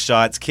making big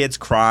shots. Kids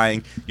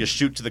crying. You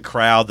shoot to the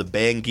crowd. The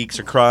band geeks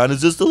are crying.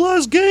 Is this the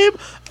last game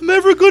I'm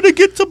ever going to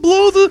get to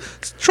blow the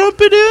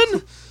trumpet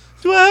in?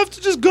 Do I have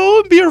to just go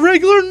and be a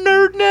regular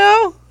nerd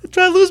now?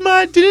 Try to lose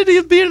my identity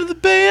of being in the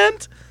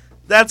band?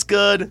 That's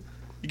good.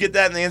 You get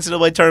that in the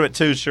NCAA tournament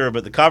too, sure.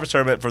 But the conference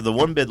tournament for the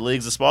one-bid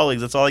leagues, the small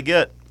leagues, that's all I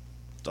get.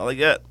 That's all I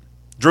get.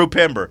 Drew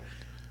Pember,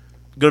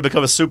 going to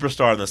become a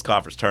superstar in this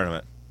conference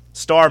tournament.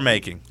 Star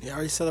making. He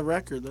already set a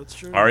record. That's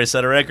true. Already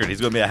set a record.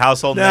 He's going to be a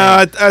household No,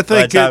 name. I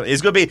think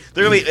he's going to be.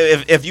 They're going to be.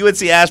 If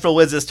UNC Asheville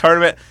wins this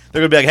tournament, they're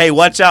going to be like, "Hey,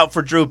 watch out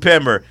for Drew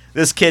Pember.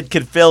 This kid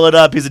can fill it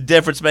up. He's a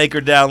difference maker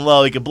down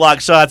low. He can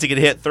block shots. He can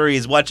hit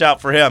threes. Watch out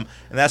for him."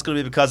 And that's going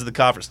to be because of the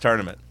conference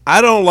tournament.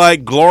 I don't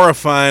like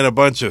glorifying a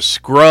bunch of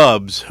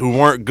scrubs who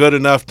weren't good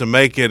enough to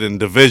make it in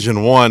Division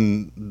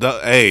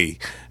I,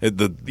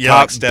 the top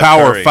like Steph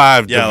Power Curry.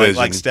 5 Yeah, division.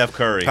 like Steph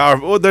Curry.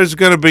 Well, there's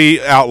going to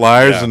be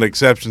outliers Yeah. and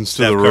exceptions to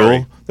Steph the Curry.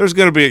 rule. There's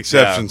going to be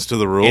exceptions to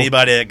the rule.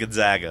 Anybody at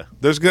Gonzaga.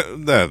 There's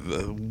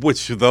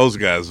which of those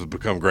guys have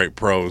become great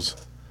pros?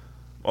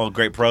 Oh,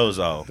 great pros,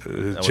 though.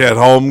 Chet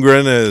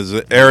Holmgren is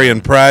Aryan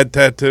Pride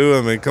tattoo.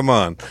 I mean, come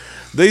on.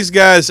 These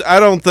guys,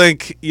 I don't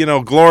think,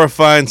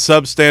 glorifying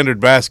substandard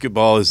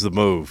basketball is the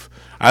move.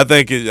 I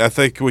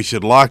think we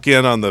should lock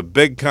in on the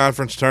big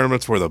conference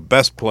tournaments where the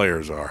best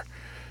players are.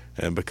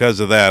 And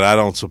because of that, I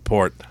don't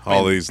support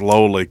all these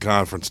lowly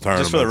conference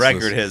tournaments. Just for the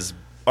record, his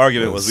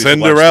argument was we should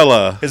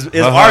Cinderella.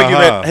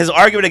 His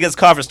argument against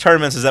conference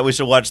tournaments is that we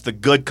should watch the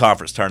good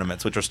conference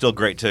tournaments, which are still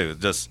great too.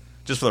 Just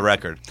for the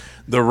record.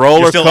 The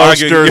roller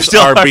coasters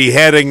are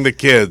beheading the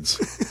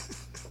kids.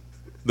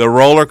 The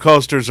roller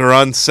coasters are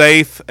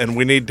unsafe, and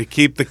we need to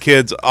keep the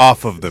kids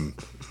off of them.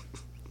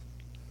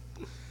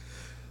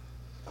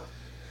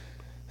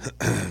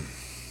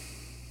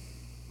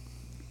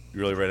 You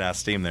really ran out of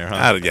steam there, huh?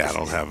 I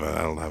don't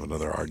have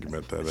another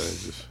argument that I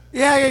just.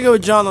 Yeah, I gotta go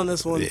with John on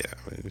this one. Yeah,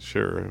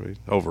 sure.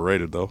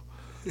 Overrated though.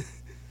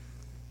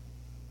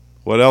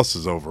 What else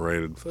is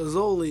overrated?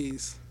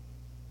 Fazoli's.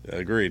 Yeah,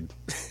 agreed.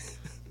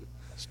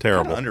 It's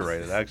terrible.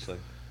 Underrated, actually.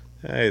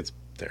 Hey, it's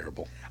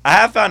terrible. I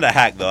have found a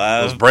hack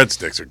though. Those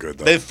breadsticks are good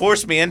though. They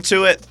forced me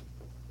into it,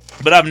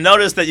 but I've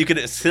noticed that you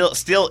can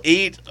still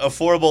eat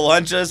affordable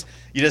lunches.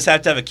 You just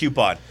have to have a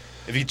coupon.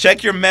 If you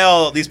check your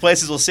mail, these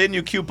places will send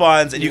you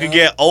coupons, and you can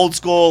get old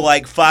school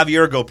like 5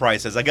 year ago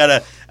prices. I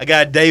got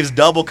a Dave's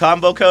double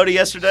combo Cody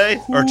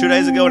yesterday or 2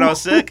 days ago when I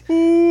was sick.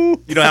 You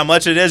know how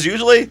much it is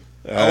usually?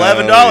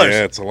 $11.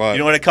 Yeah, it's a lot. You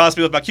know what it cost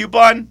me with my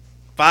coupon?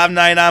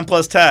 $5.99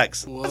 plus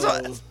tax.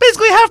 It's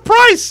basically half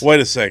price. Wait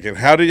a second.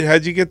 How'd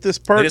you get this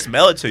perk? They just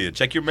mail it to you.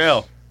 Check your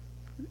mail.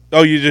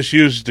 Oh, you just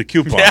used the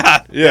coupon.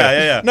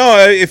 Yeah. No,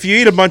 if you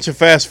eat a bunch of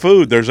fast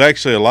food, there's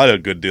actually a lot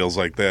of good deals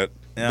like that.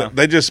 Yeah.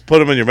 They just put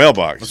them in your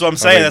mailbox. That's what I'm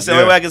saying. That's the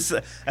only way that's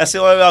the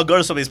only way I'll go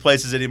to some of these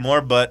places anymore.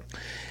 But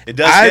it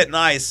does get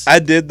nice. I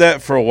did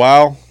that for a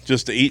while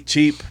just to eat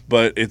cheap,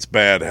 but it's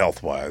bad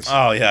health wise.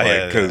 Oh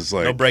yeah, Because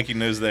no breaking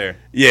news there.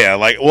 Yeah,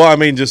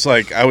 just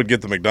like I would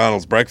get the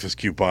McDonald's breakfast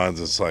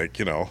coupons. It's like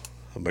a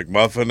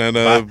McMuffin and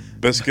a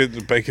biscuit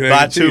and bacon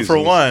Buy and cheese. 2 for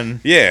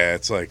 1. Yeah,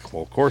 it's like,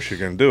 well, of course you're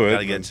gonna do it.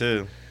 Gotta get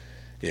 2.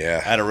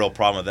 Yeah, I had a real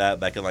problem with that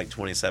back in like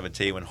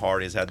 2017 when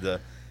Hardee's had the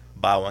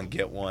buy one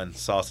get one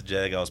sausage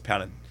egg. I was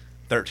pounding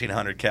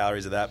 1,300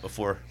 calories of that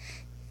before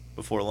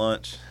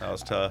lunch. That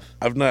was tough.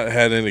 I've not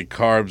had any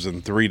carbs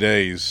in 3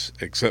 days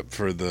except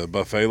for the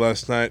buffet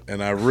last night,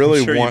 and I really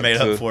I'm sure want you made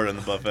to, up for it in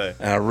the buffet.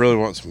 And I really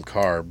want some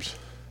carbs.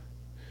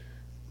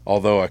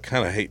 Although I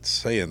kind of hate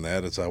saying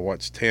that as I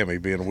watch Tammy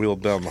being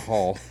wheeled down the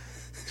hall.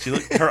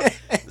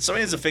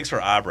 Somebody needs to fix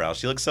her eyebrows.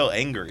 She looks so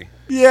angry.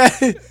 Yeah,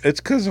 it's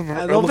because of her.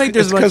 I don't think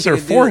there's much because you her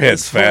can do forehead at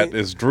this fat point.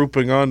 is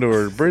drooping onto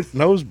her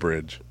nose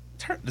bridge.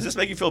 Does this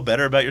make you feel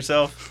better about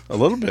yourself? A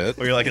little bit.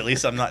 Or you're like, at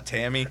least I'm not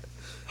Tammy?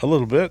 A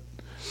little bit.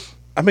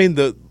 I mean,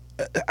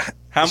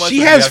 How much she would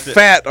you has have to-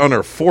 fat on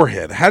her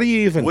forehead. How do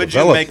you even Would you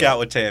develop make that? out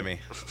with Tammy?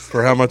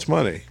 For how much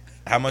money?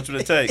 How much would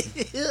it take?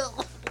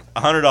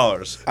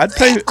 $100.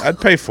 I'd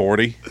pay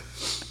 40.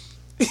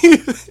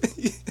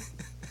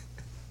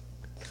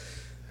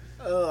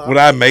 Would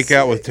I make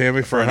out with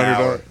Tammy for an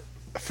 $100?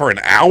 For an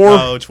hour?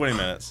 Oh, 20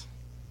 minutes.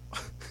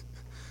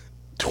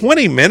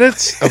 20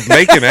 minutes of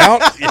making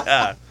out?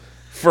 Yeah.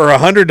 For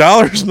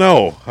 $100?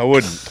 No, I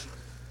wouldn't.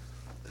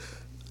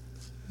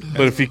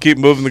 But if you keep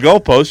moving the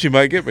goalposts, you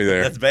might get me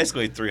there. That's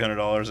basically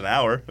 $300 an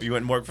hour. You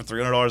wouldn't work for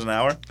 $300 an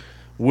hour?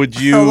 Would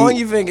you? How long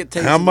you think it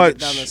takes how to much,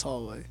 get down this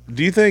hallway?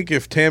 Do you think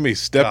if Tammy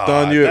stepped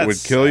on you, it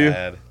would kill you?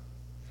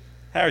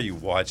 How are you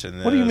watching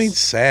this? What do you mean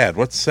sad?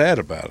 What's sad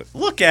about it?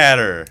 Look at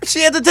her.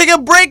 She had to take a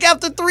break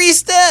after 3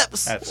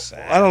 steps. That's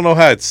sad. I don't know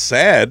how it's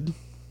sad.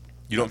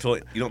 You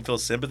don't feel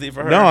sympathy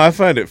for her? No, I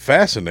find it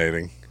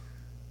fascinating.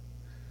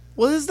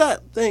 What is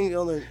that thing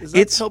on there? Is that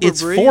It's help her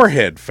breathe?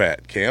 forehead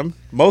fat, Cam.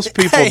 Most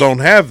people don't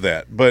have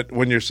that, but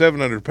when you're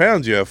 700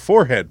 pounds, you have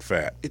forehead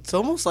fat. It's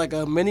almost like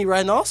a mini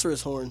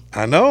rhinoceros horn.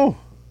 I know.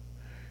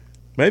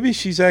 Maybe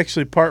she's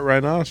actually part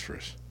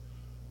rhinoceros.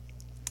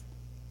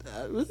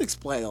 That would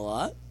explain a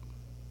lot.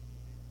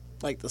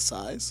 Like the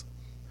size.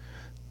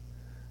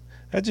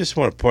 I just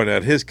want to point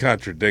out his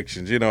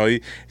contradictions. You know,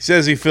 he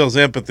says he feels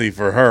empathy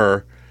for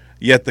her,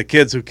 yet the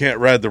kids who can't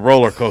ride the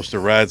roller coaster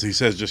rides, he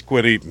says just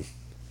quit eating.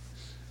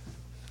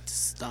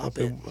 Stop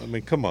it. I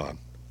mean, come on.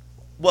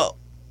 Well,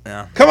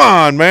 yeah. Come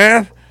on,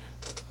 man.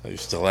 I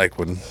used to like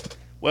when...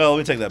 Well, let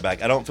me take that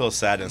back. I don't feel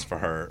sadness for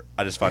her.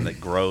 I just find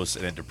it gross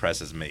and it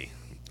depresses me.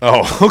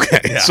 Oh,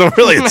 okay. So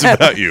really, it's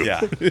about you.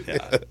 Yeah.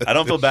 I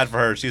don't feel bad for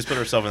her. She's put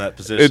herself in that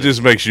position. It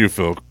just makes you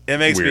feel. It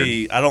makes weird.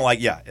 me. I don't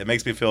like. Yeah. It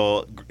makes me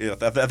feel.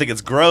 I think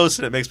it's gross,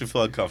 and it makes me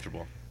feel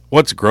uncomfortable.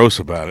 What's gross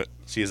about it?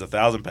 She is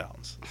 1,000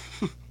 pounds,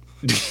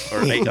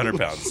 or 800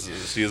 pounds.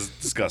 She is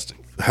disgusting.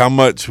 How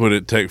much would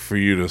it take for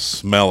you to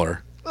smell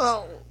her?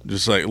 Oh.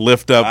 Just like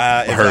lift up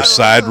if her I-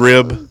 side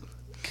rib.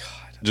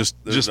 Just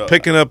a-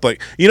 picking up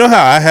like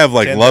how I have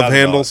like love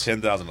handles.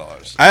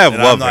 $10,000. I have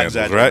And love I'm not handles,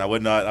 exaggerating. right? I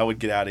would not. I would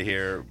get out of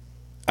here.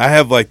 I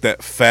have like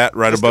that fat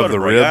right Let's above go to the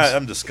break. ribs.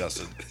 I'm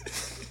disgusted.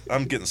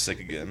 I'm getting sick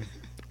again.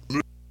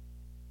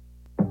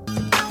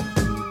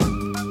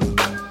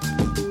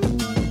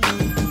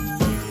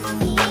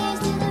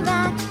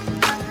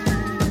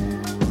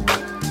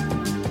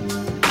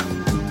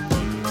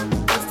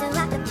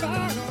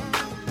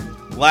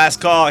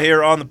 Last call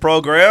here on the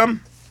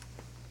program.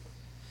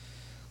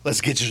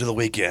 Let's get you to the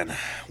weekend.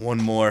 One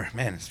more.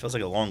 Man, it feels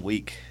like a long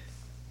week.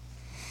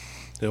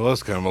 It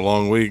was kind of a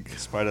long week.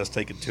 Despite us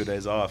taking 2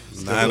 days off.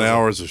 9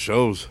 hours of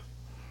shows.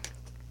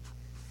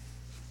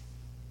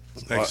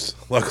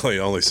 Luckily,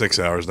 only 6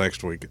 hours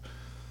next week.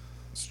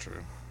 That's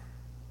true.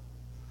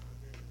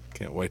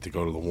 Can't wait to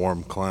go to the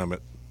warm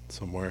climate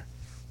somewhere.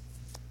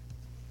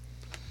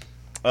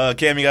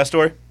 Cam, you got a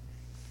story?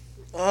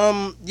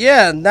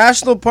 Yeah,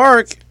 National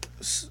Park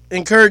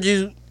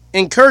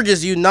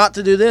encourages you not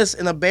to do this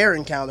in a bear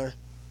encounter.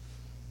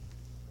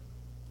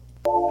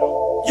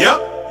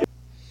 Yep.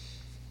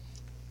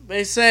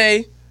 They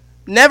say,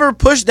 never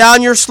push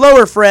down your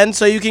slower friend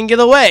so you can get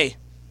away.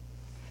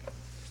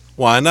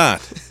 Why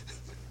not?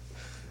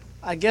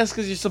 I guess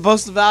because you're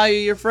supposed to value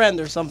your friend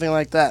or something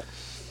like that.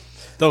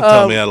 Don't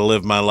tell me how to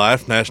live my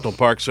life, National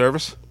Park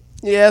Service.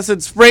 Yes,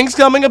 it's spring's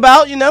coming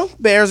about,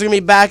 Bears are going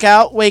to be back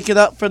out, waking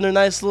up for their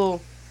nice little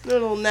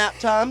nap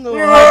time. Their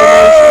little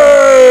hibernation.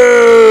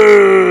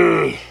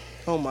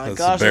 Oh, my That's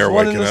gosh, the bear there's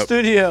one in waking the up.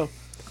 studio.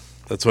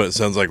 That's what it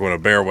sounds like when a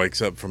bear wakes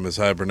up from his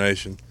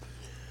hibernation.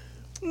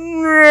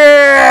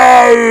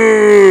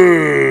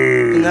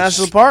 The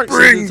National Park.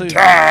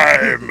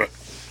 Springtime!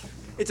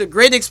 It's a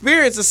great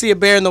experience to see a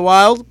bear in the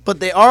wild, but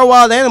they are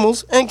wild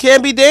animals and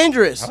can be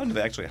dangerous. How long do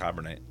they actually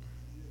hibernate?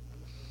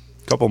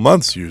 Couple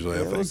months usually,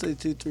 I I would think.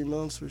 say 2-3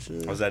 months for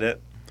sure. Was that it?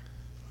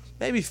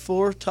 Maybe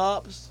 4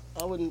 tops.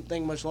 I wouldn't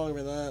think much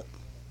longer than that.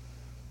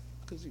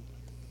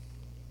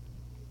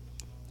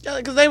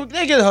 Because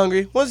they get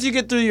hungry. Once you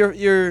get through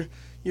your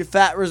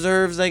fat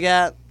reserves, they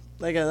gotta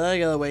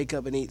wake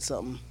up and eat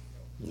something.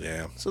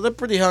 Yeah, So they're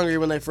pretty hungry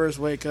when they first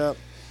wake up.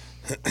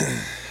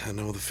 I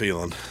know the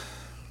feeling.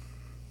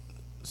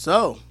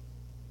 So,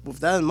 with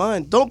that in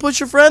mind, don't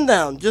put your friend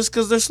down just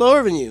because they're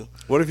slower than you.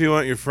 What if you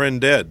want your friend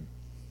dead?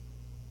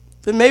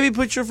 Then maybe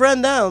put your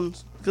friend down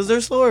because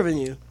they're slower than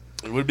you.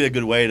 It would be a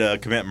good way to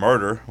commit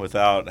murder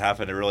without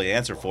having to really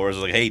answer for it. It's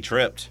like, hey, he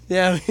tripped.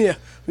 Yeah.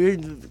 We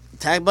were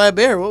attacked by a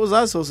bear. What was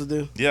I supposed to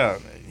do? Yeah,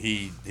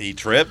 he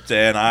tripped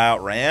and I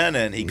outran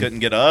and he couldn't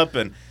get up.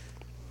 And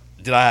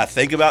did I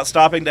think about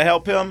stopping to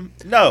help him?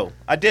 No,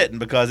 I didn't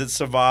because it's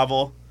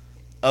survival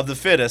of the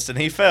fittest and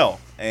he fell.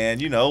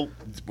 And,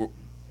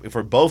 if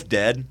we're both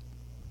dead,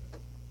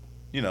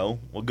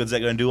 what good's that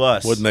going to do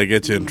us? Wouldn't they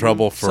get you in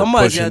trouble for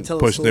Somebody's gotta tell a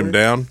pushing him story.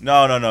 down?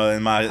 No. In How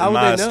would my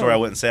they know? story, I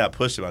wouldn't say I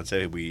pushed him. I'd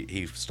say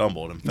he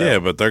stumbled and fell. Yeah,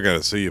 but they're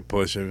gonna see you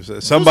push him.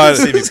 Somebody,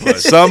 see me push?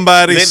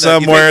 somebody You think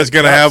somewhere the is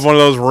gonna cops- have one of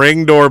those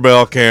Ring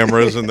doorbell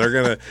cameras, and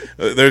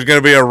there's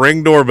gonna be a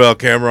Ring doorbell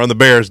camera on the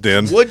Bears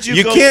Den. Would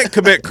you go- can't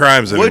commit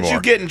crimes anymore. Would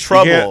you get in can't-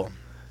 trouble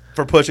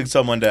for pushing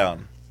someone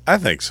down? I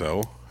think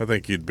so. I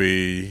think you'd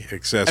be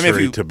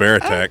accessory you- to bear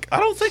attack. I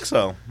don't think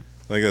so.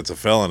 I think that's a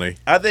felony.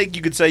 I think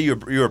you could say you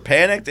were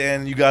panicked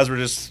and you guys were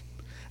just.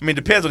 I mean,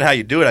 it depends on how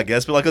you do it, I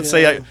guess. But let's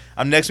say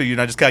I'm next to you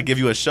and I just gotta give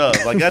you a shove.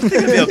 Like I think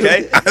it'd be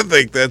okay. I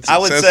think that's I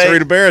would accessory say-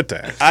 to bear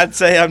attack. I'd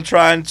say I'm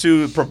trying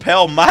to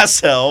propel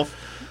myself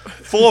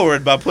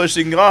forward by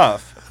pushing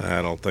off.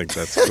 I don't think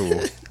that's cool.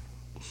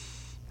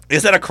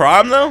 Is that a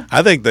crime though?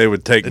 I think they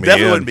would take It me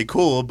definitely in. wouldn't be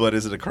cool, but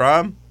is it a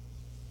crime?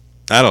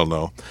 I don't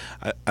know.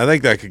 I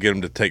think that could get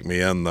them to take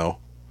me in, though.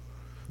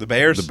 The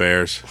Bears? The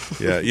Bears.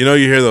 Yeah. You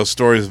hear those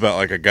stories about,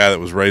 like, a guy that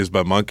was raised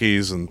by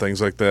monkeys and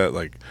things like that.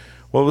 Like,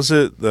 what was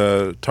it?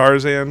 The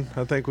Tarzan,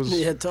 I think, was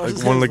Yeah, like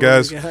Tarzan's one of the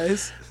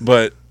guys.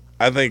 But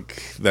I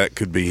think that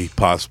could be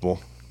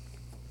possible.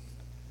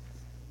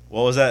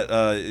 What was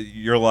that?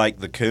 You're like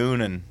the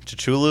coon and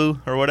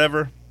Chichulu or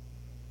whatever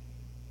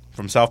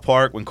from South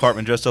Park when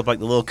Cartman dressed up like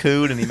the little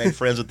coon and he made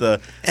friends with the.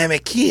 I'm a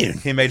coon.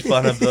 He made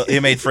fun of the. He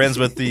made friends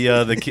with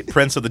the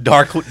prince of the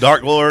Dark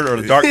Lord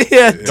or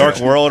the Dark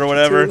World or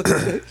whatever.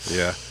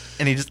 Yeah.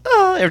 And he just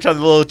every time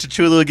the little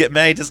Chichulu would get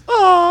mad, he just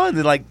and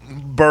then like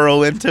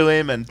burrow into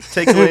him and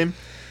tickle him.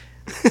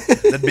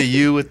 That'd be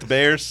you with the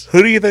Bears.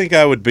 Who do you think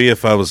I would be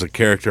if I was a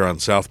character on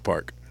South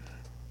Park?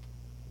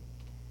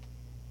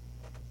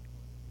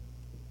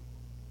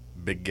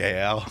 Big Gay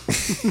Al.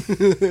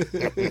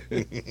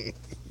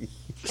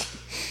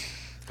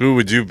 Who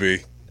would you be?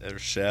 Or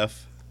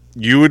Chef.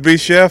 You would be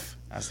Chef?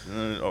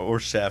 Or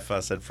Chef, I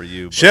said for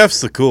you. but Chef's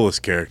the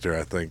coolest character,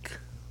 I think,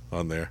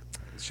 on there.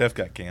 Chef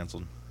got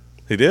canceled.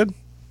 He did?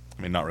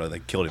 I mean, not really. They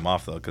killed him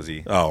off, though, because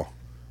he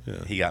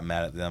got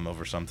mad at them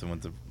over something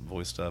with the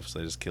voice stuff, so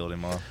they just killed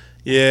him off.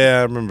 Yeah,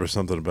 I remember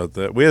something about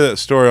that. We had that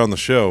story on the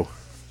show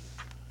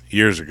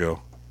years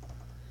ago.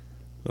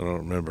 I don't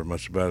remember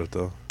much about it,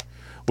 though.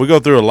 We go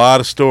through a lot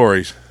of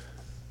stories.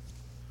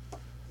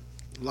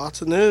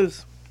 Lots of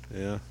news.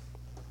 Yeah.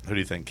 Who do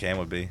you think Cam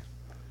would be?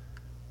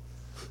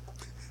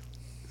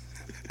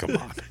 Come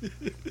on.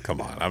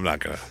 Come on. I'm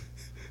not gonna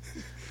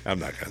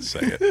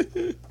say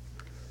it.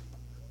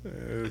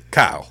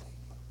 Kyle.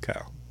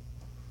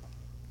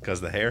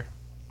 Because the hair?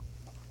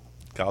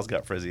 Kyle's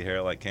got frizzy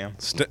hair like Cam.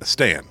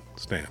 Stan.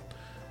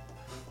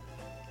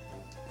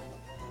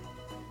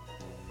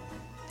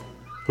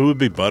 Who would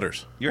be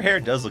Butters? Your hair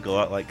does look a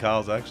lot like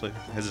Kyle's, actually.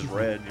 His is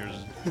red, yours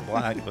is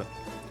black, but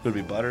would it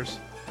be Butters?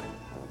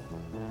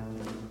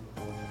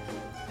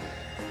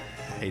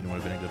 Hayden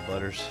would have been a good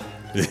Butters.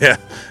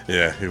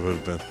 Yeah, he would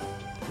have been.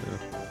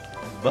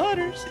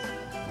 Butters?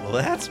 Well,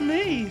 that's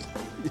me.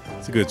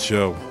 It's a good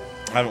show.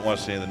 I haven't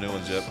watched any of the new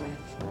ones yet.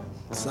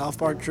 South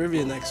Park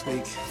trivia next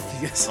week.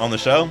 You guys... On the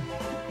show?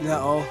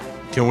 No.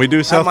 Can we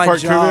do South At my Park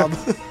job.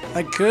 trivia?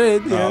 I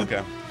could, yeah. Oh, okay.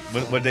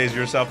 What day is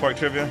your South Park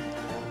trivia?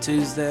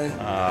 Tuesday.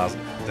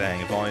 Dang,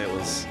 if only it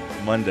was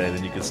Monday,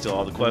 then you could steal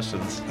all the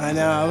questions. I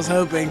know, I was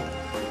hoping.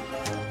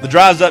 The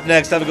drive's up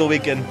next. Have a good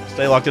weekend.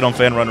 Stay locked in on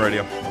Fan Run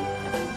Radio.